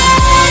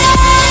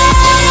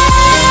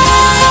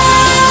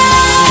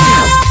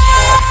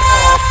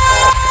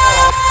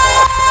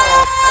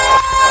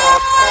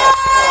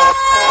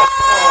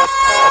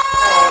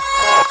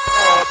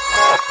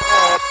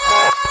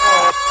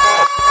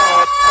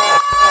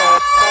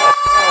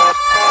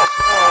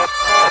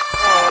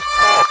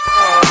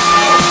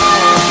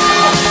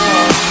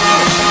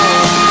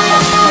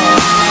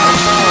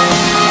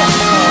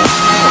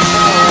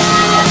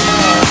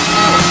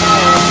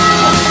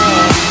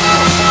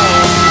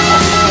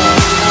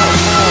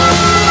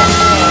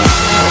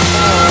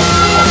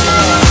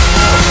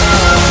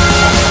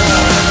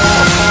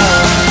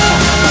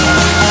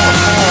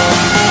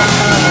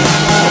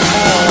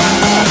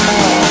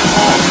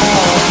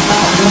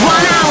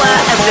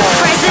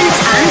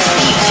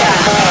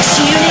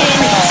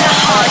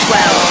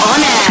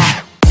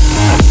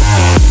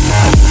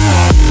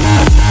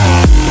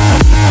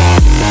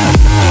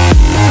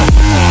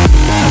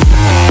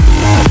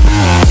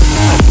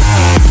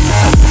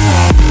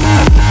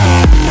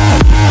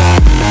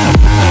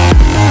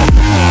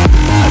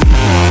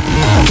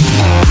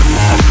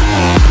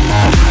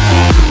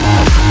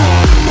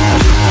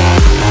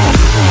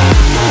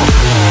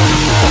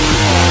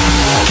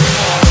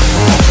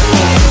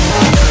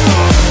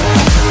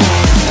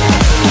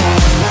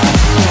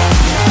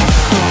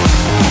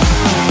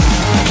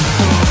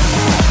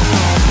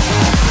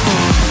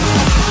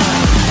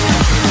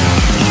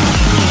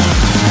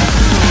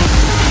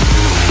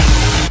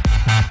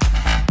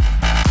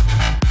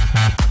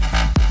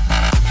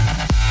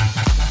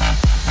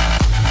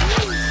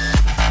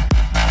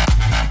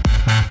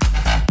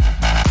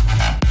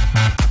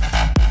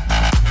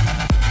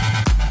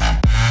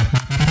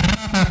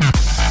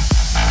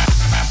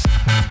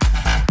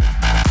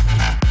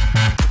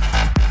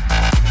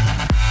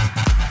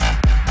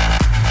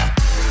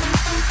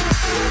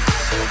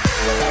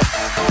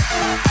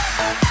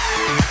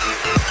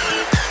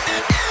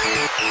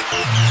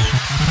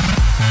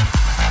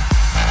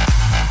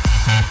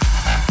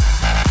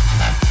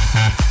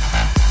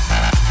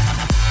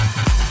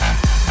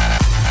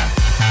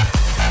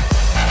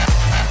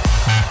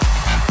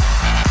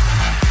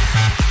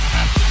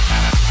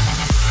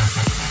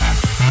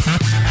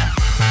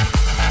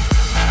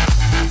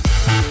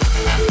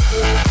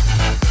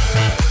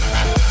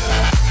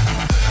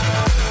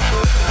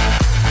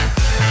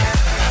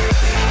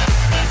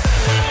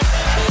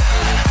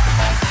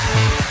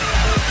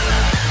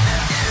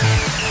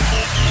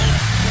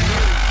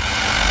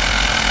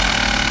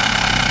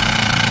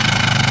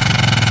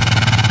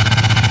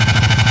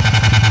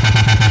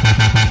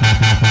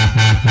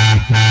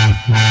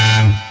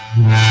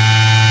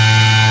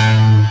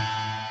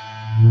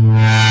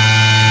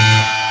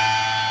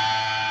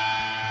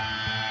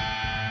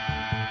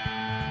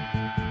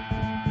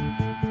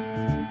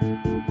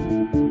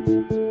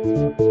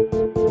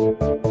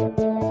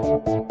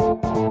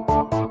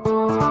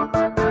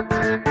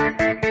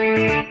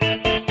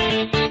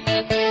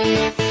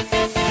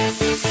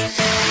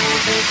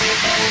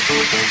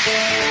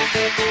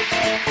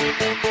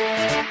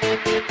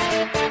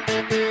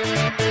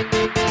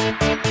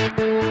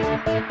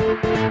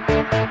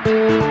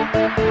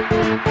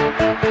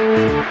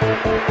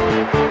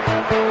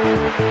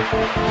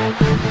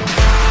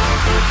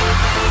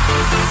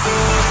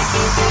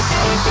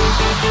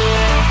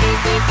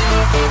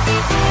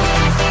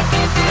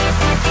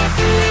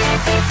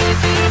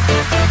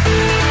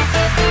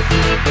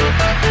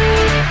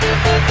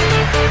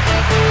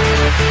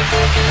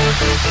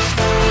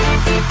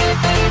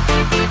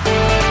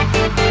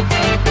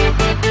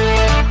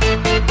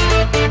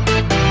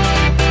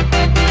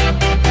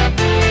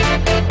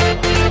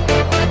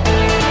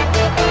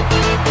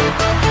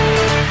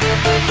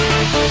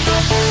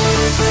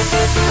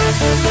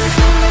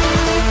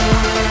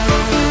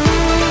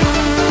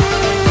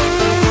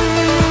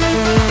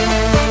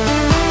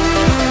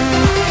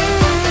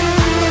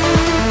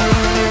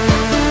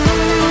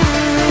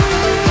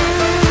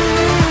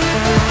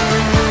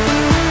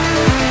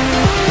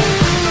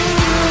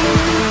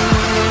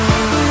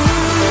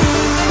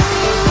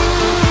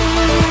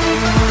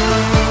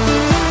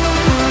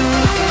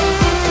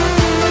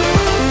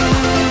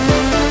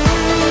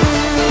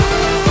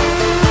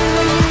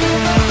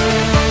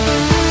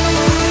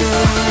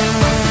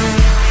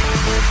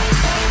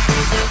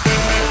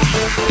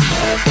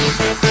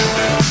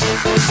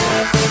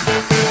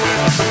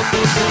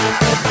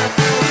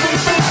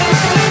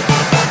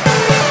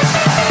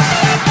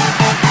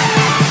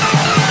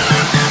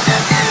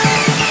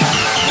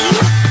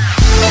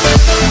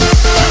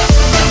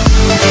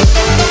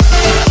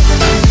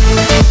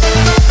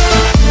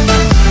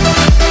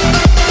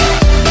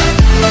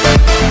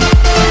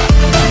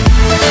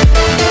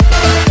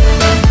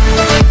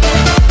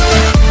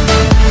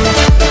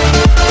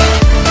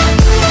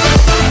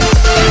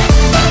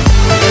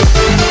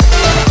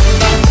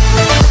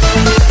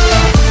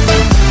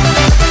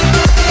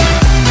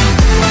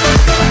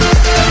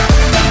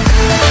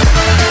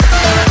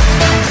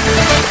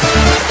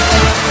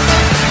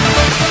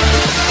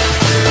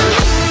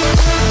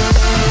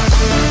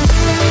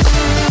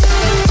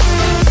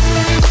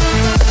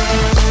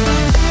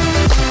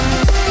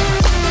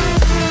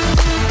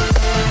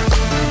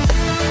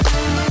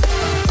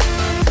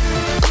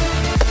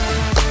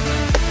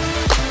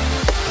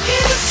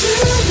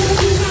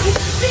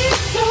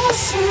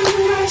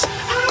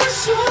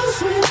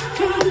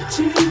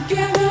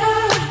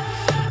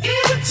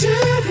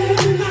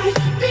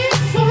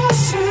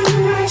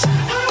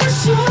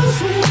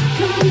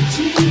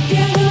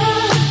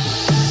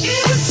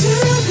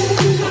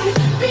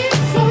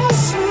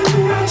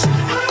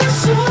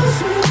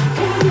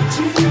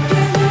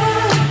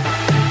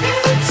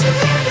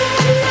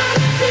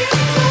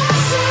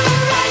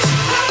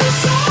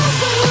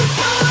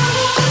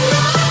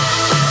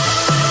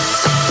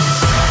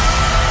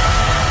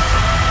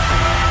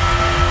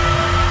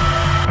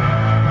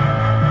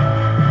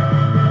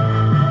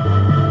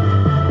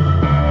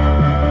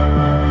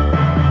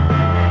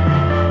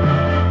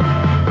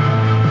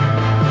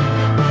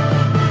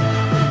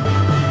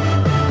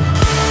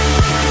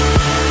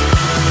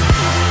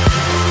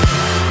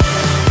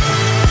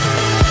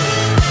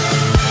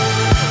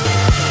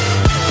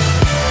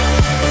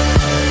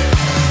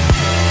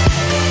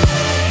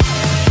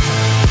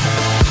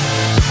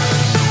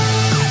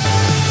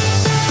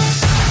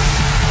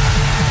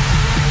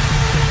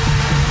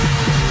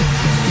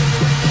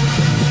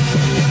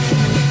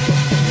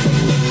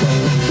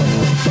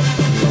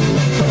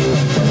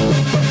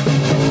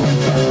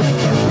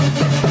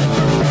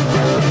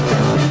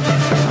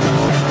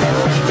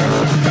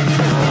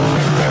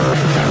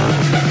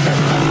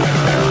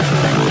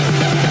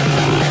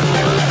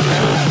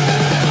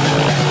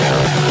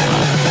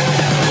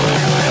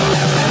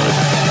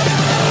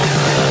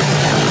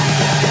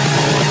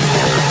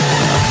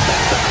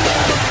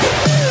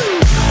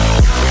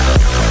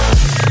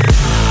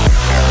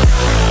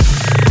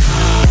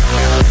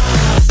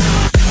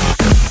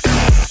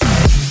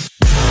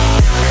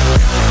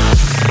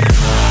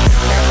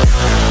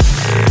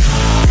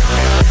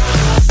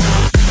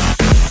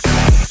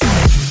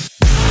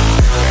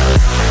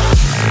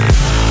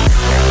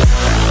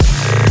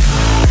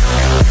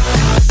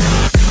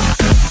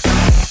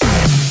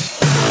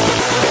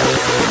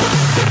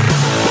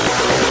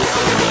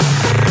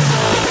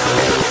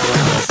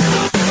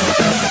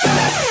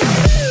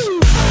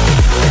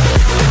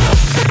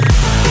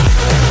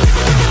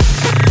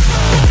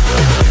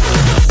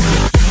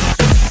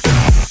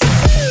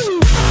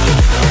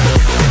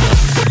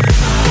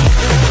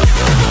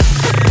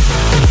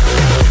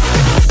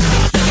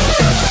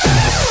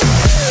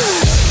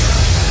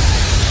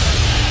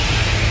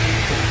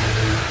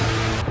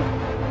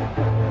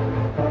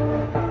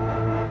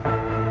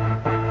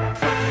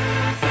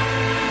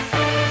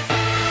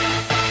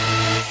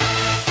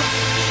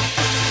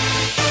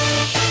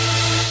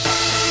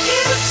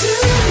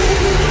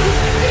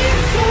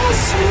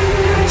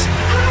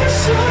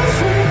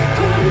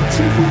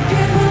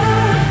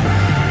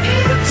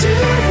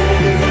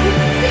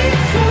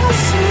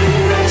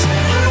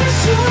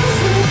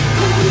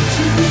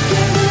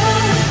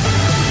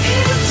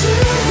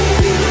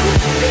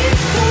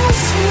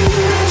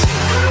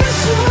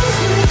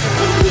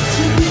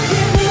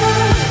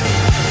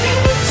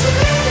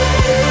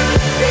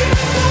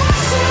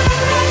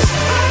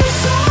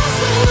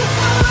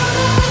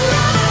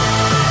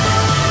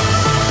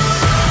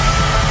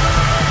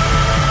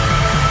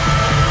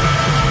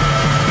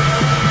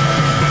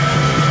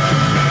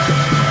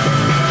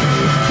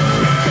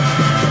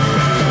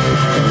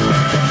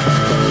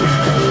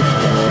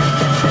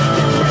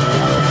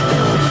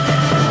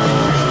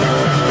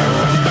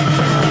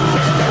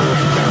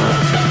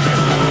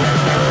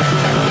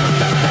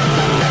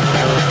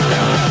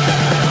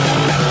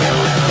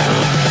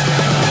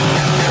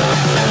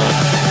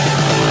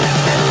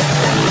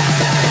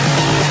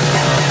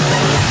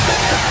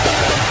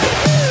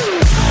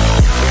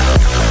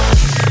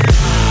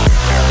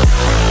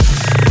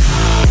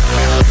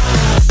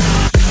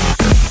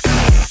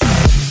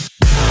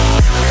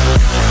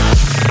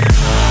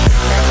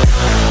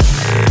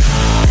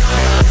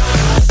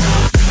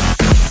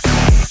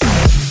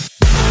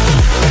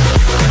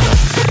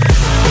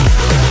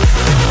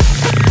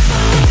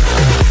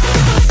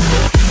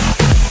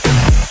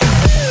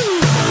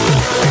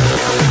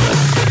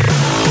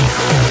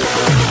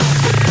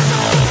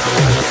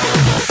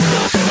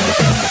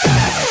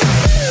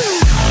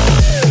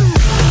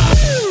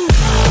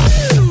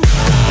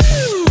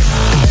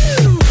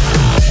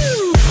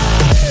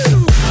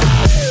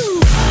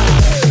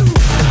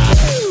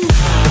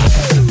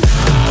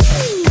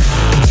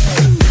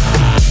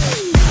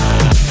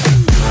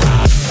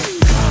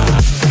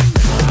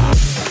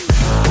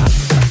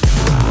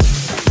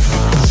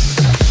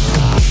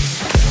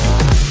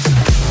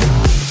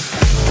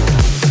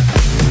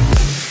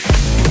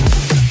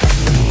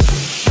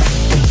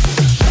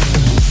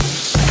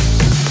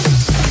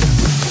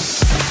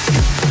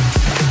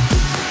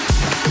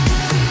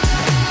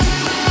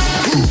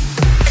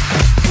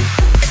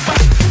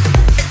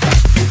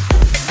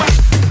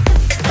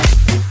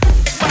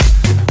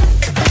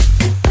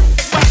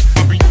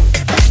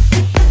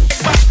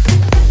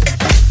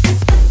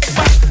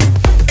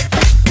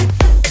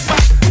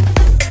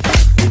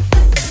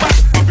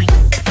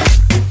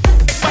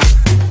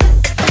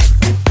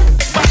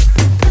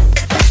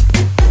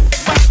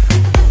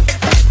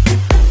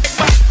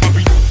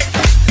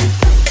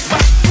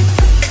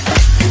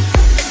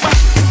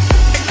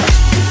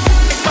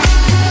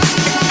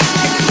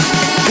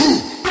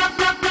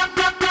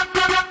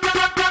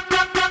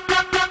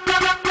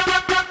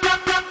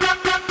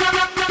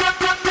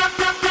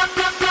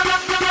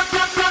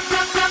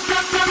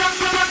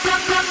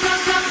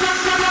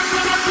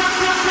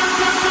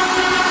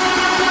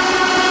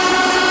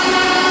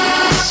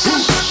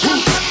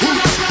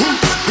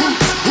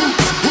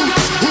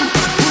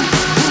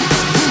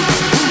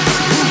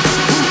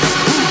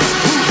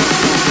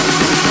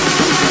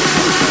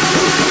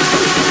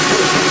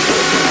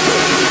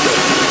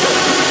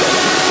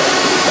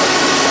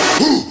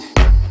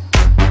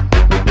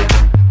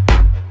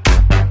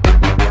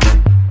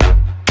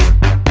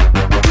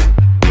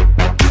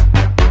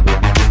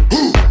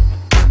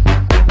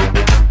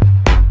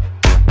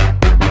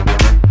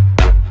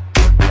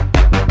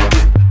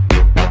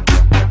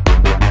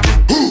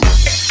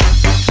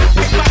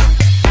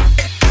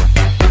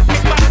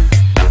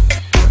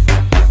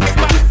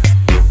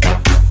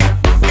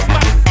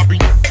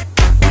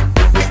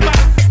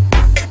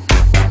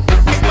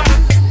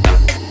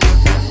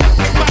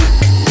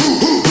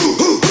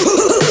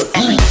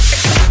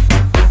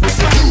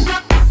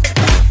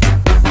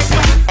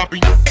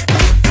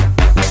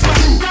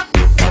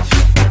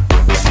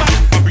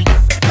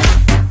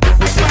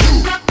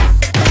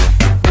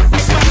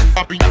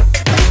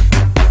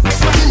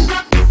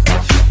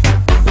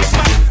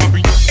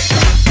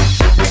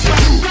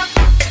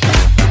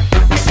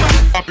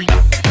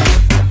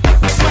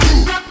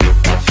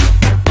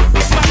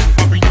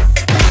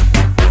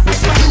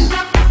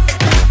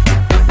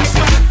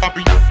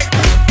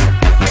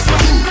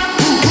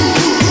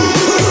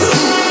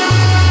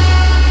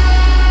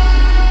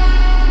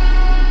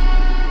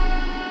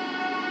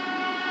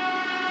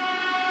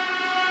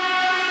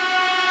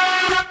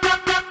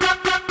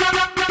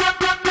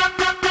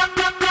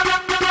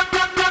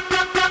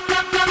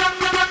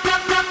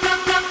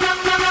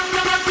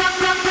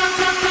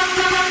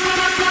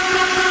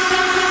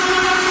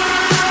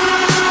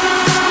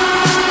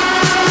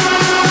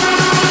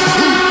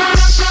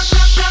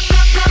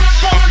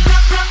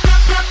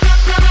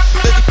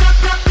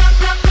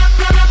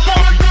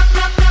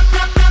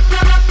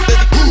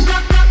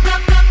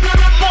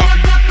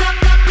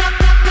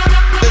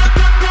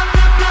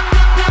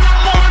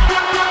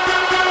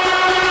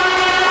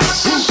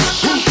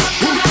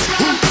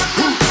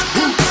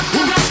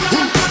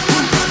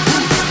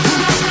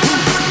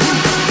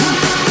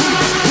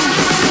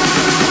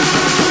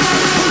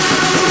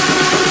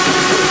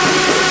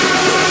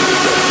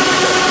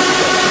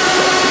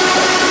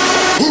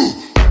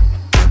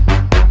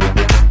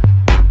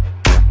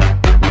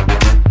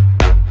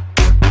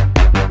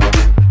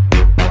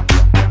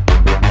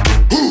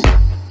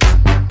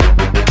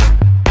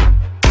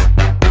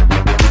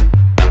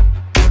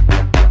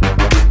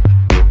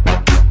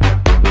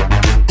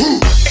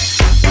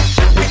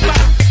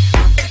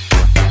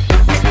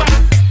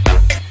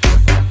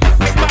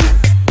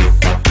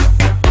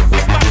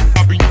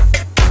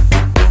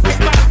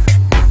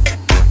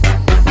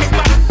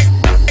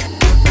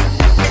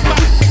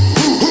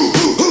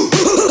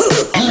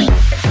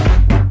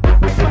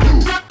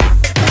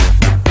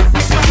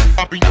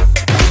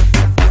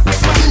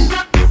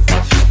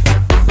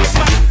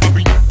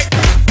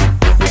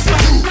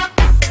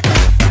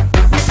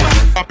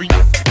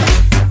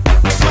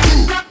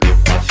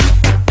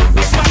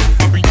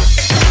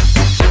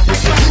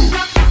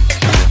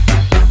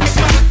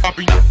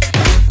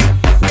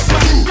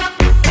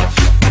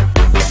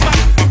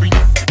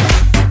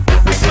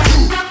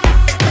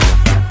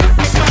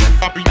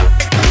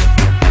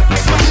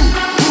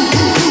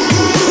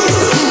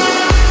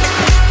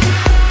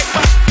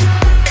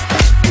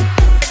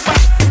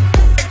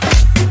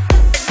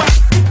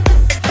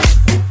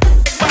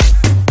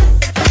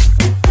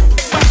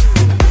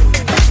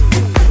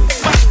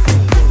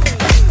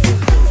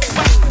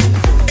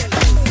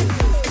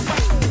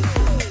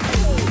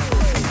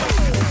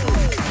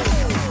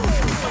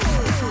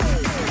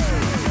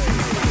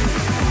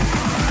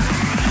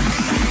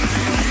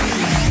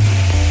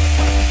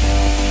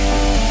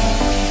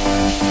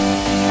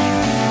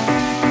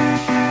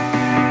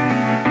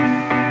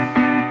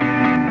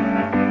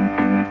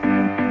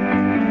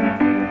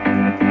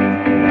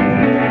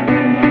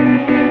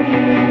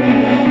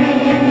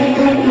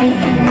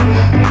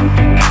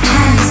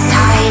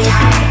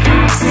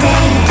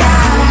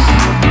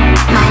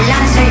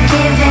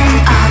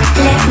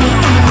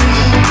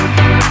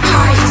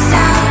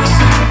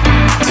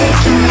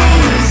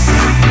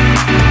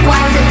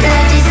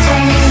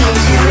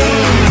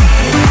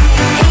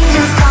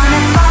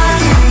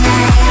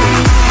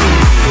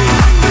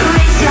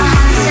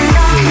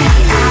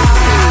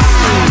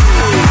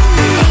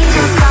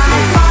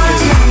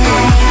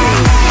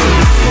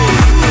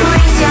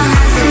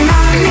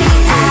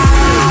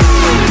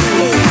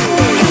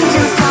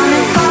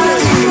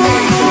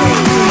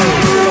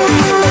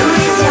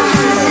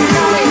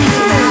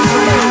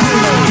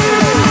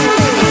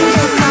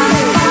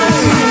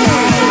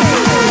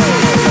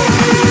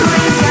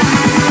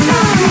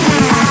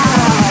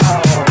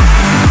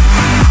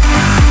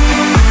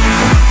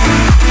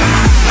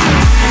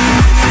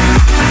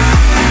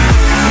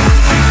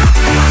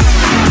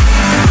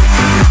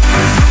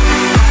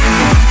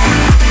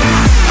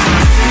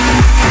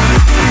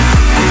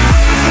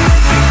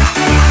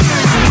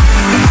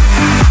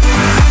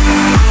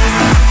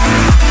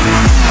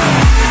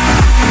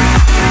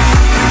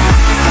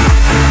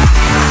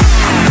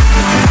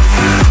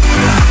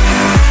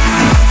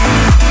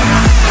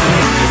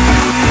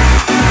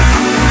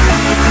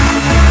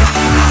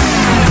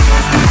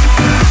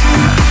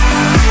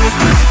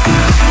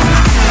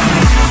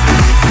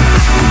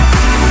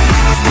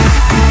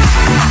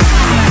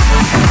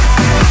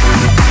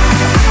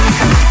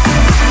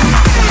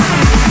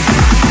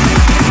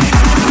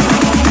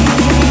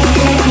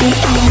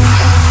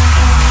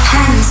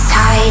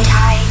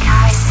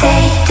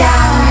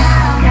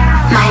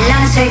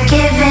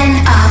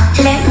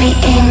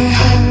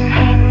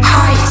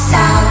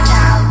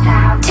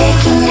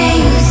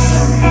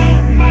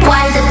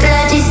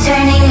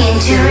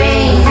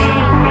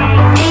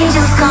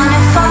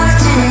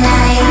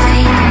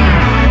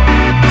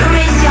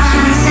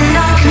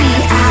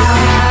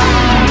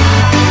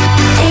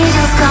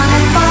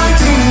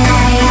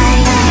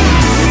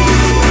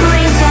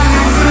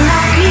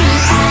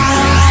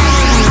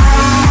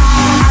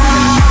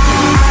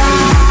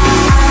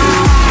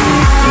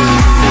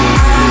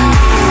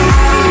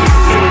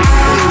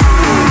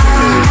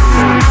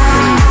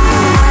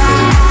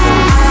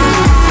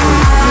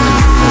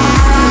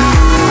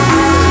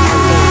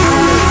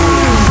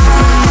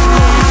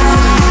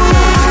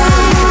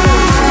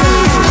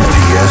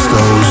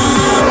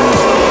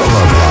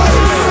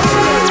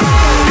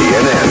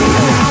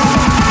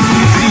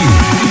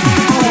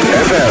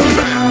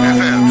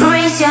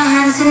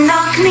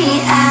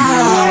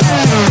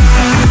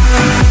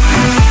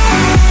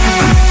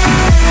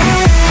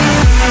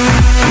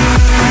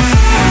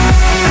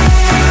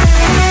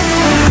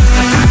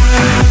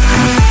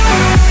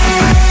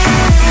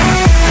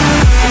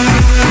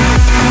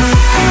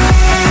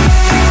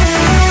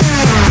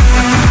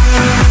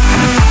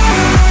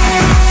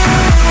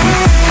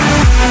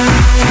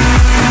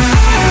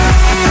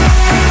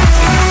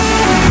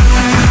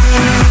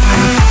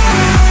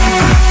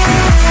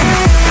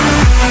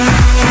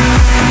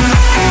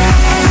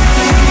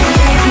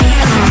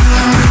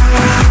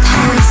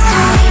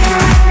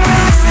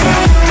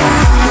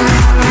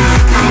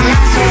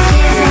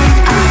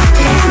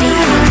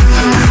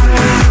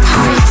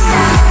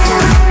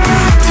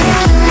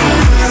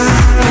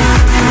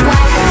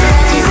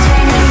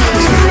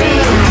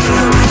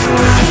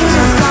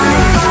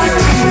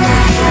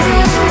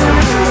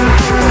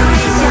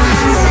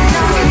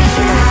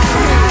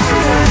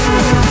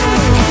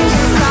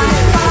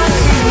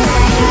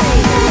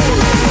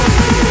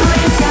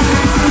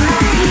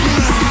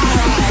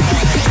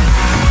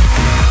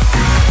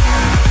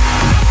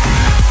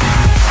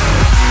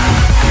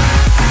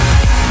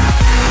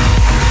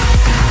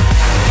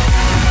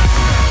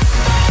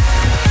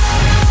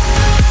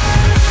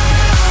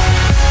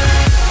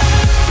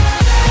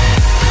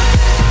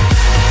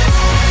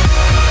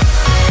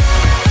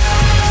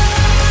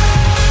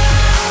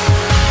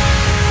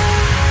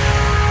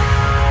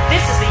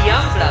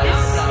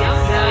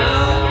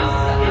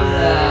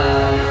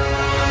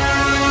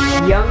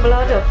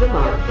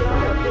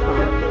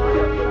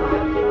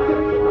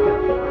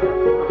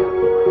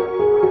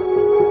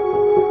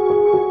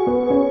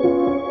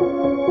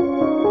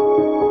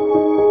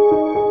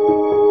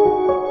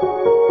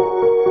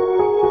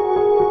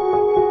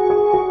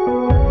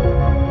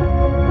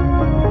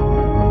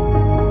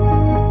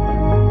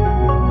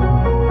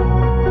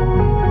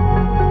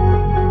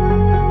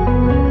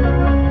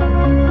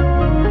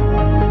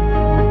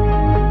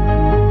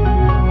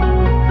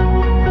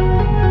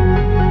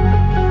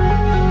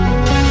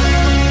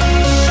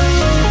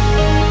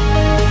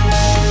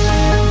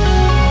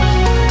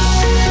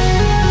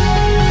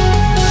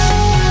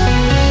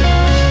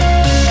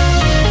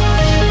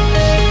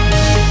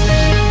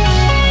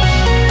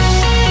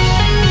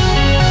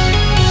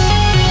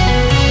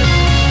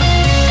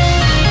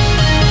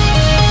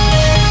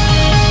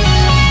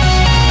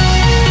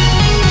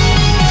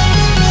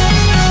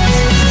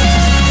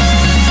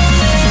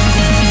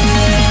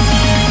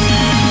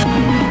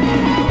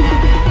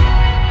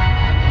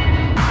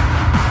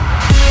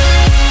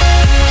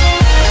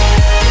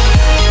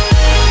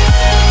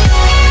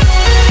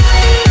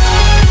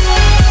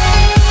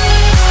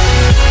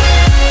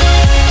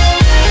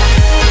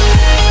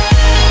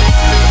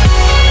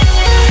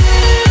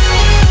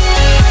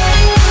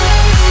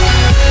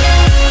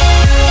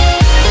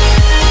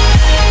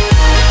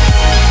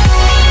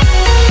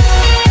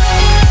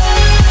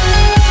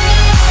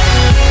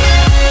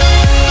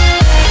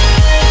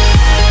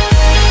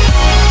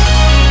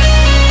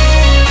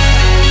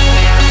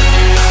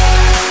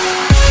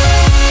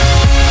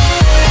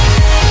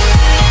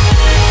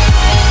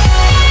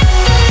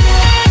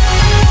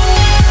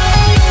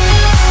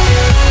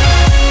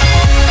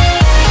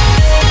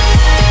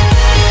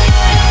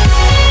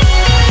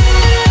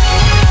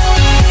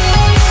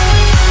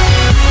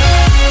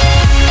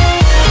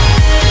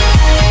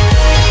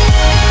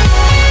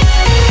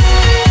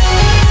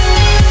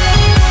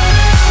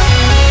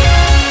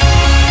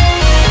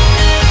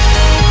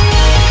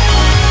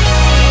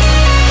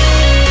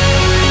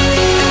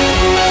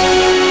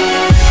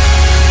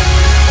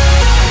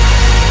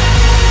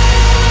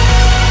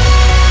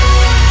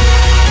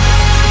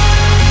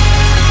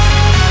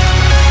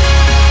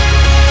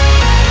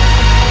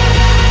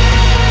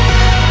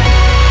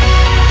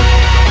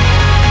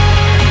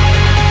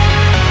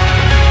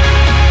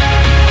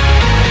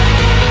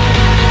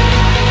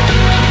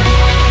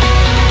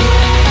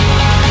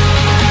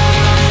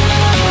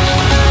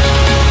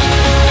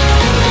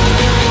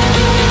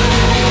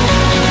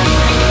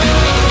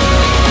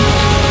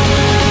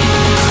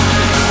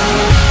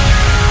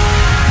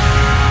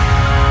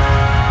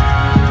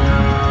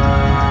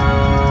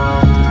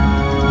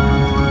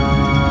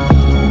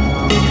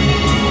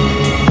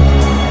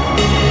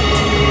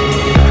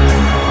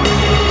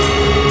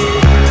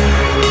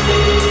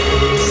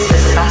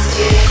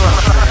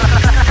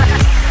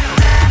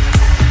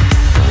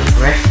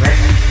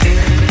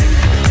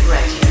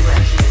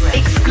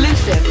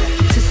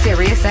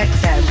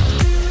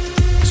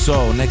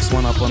 So, next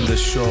one up on the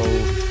show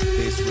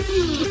is with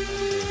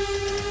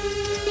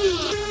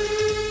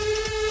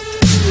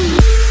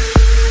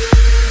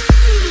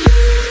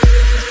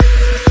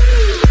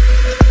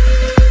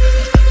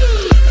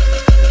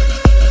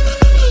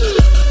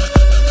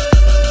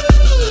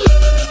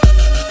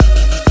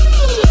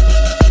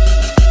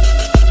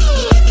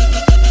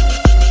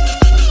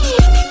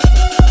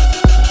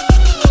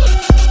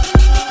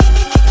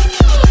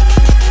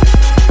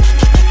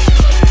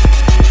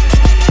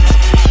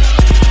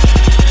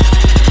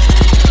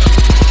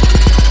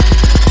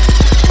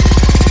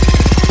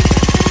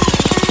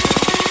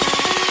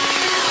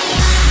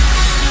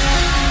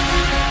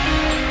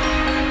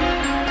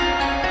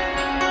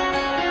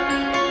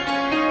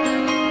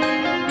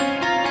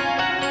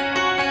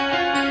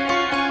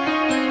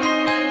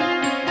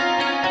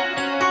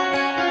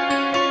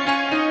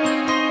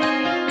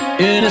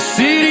In a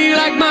city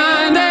like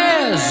mine,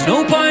 there's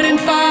no point in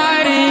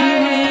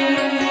fighting.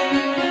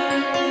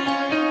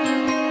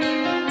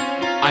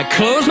 I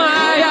close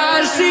my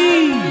eyes,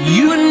 see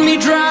you and me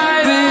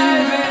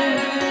driving.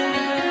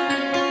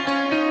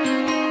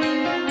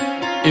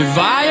 If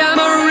I am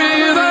a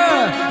river,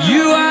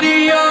 you are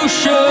the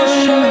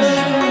ocean.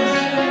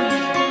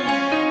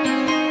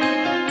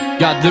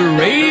 Got the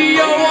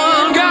radio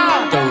on,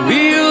 got the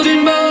wheels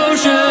in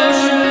motion.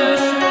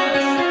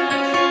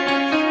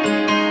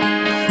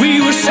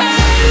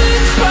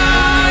 Silenced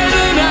by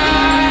the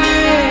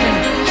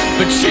night,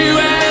 but you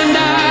and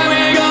I,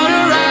 we're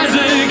gonna rise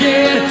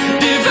again,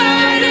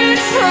 divided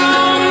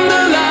from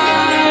the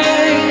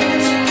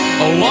light.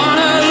 I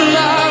wanna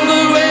love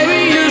the way we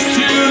used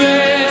to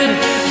then.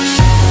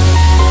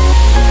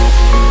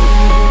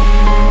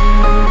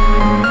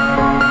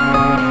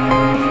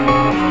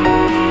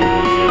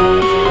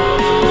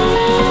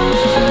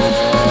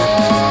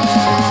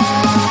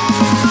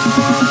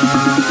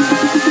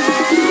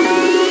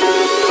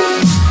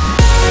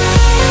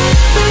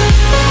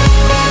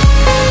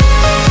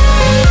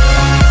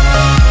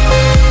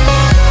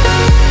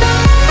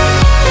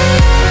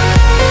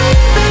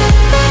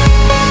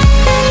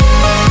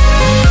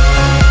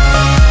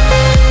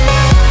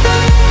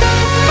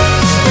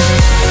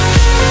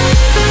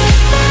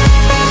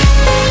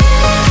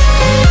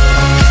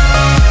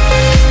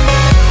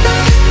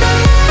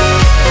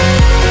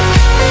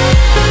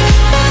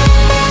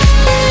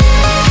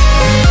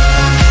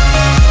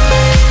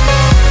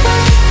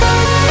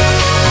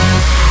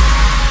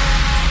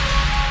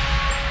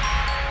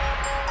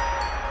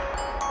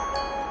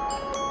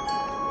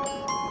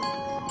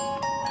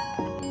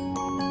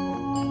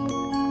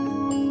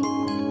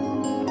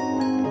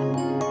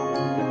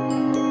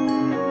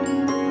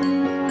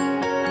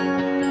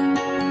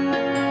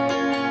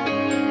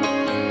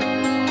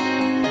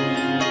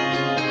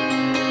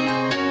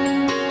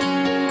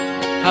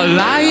 I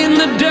lie in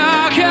the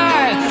dark,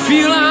 I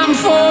feel I'm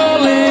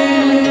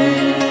falling.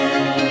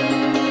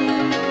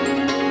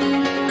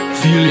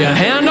 Feel your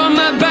hand on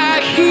my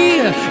back,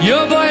 hear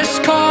your voice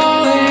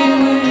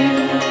calling.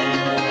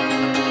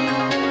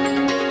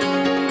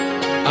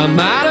 I'm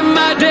out of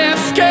my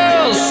depth,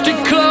 girl, stick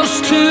close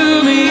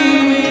to me.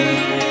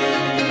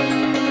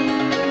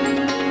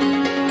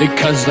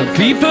 Because the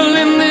people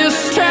in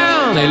this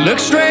town, they look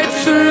straight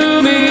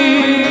through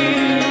me.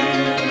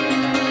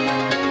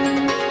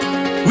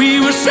 We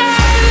were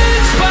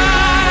silenced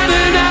by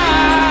the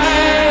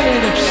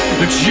night,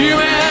 but you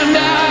and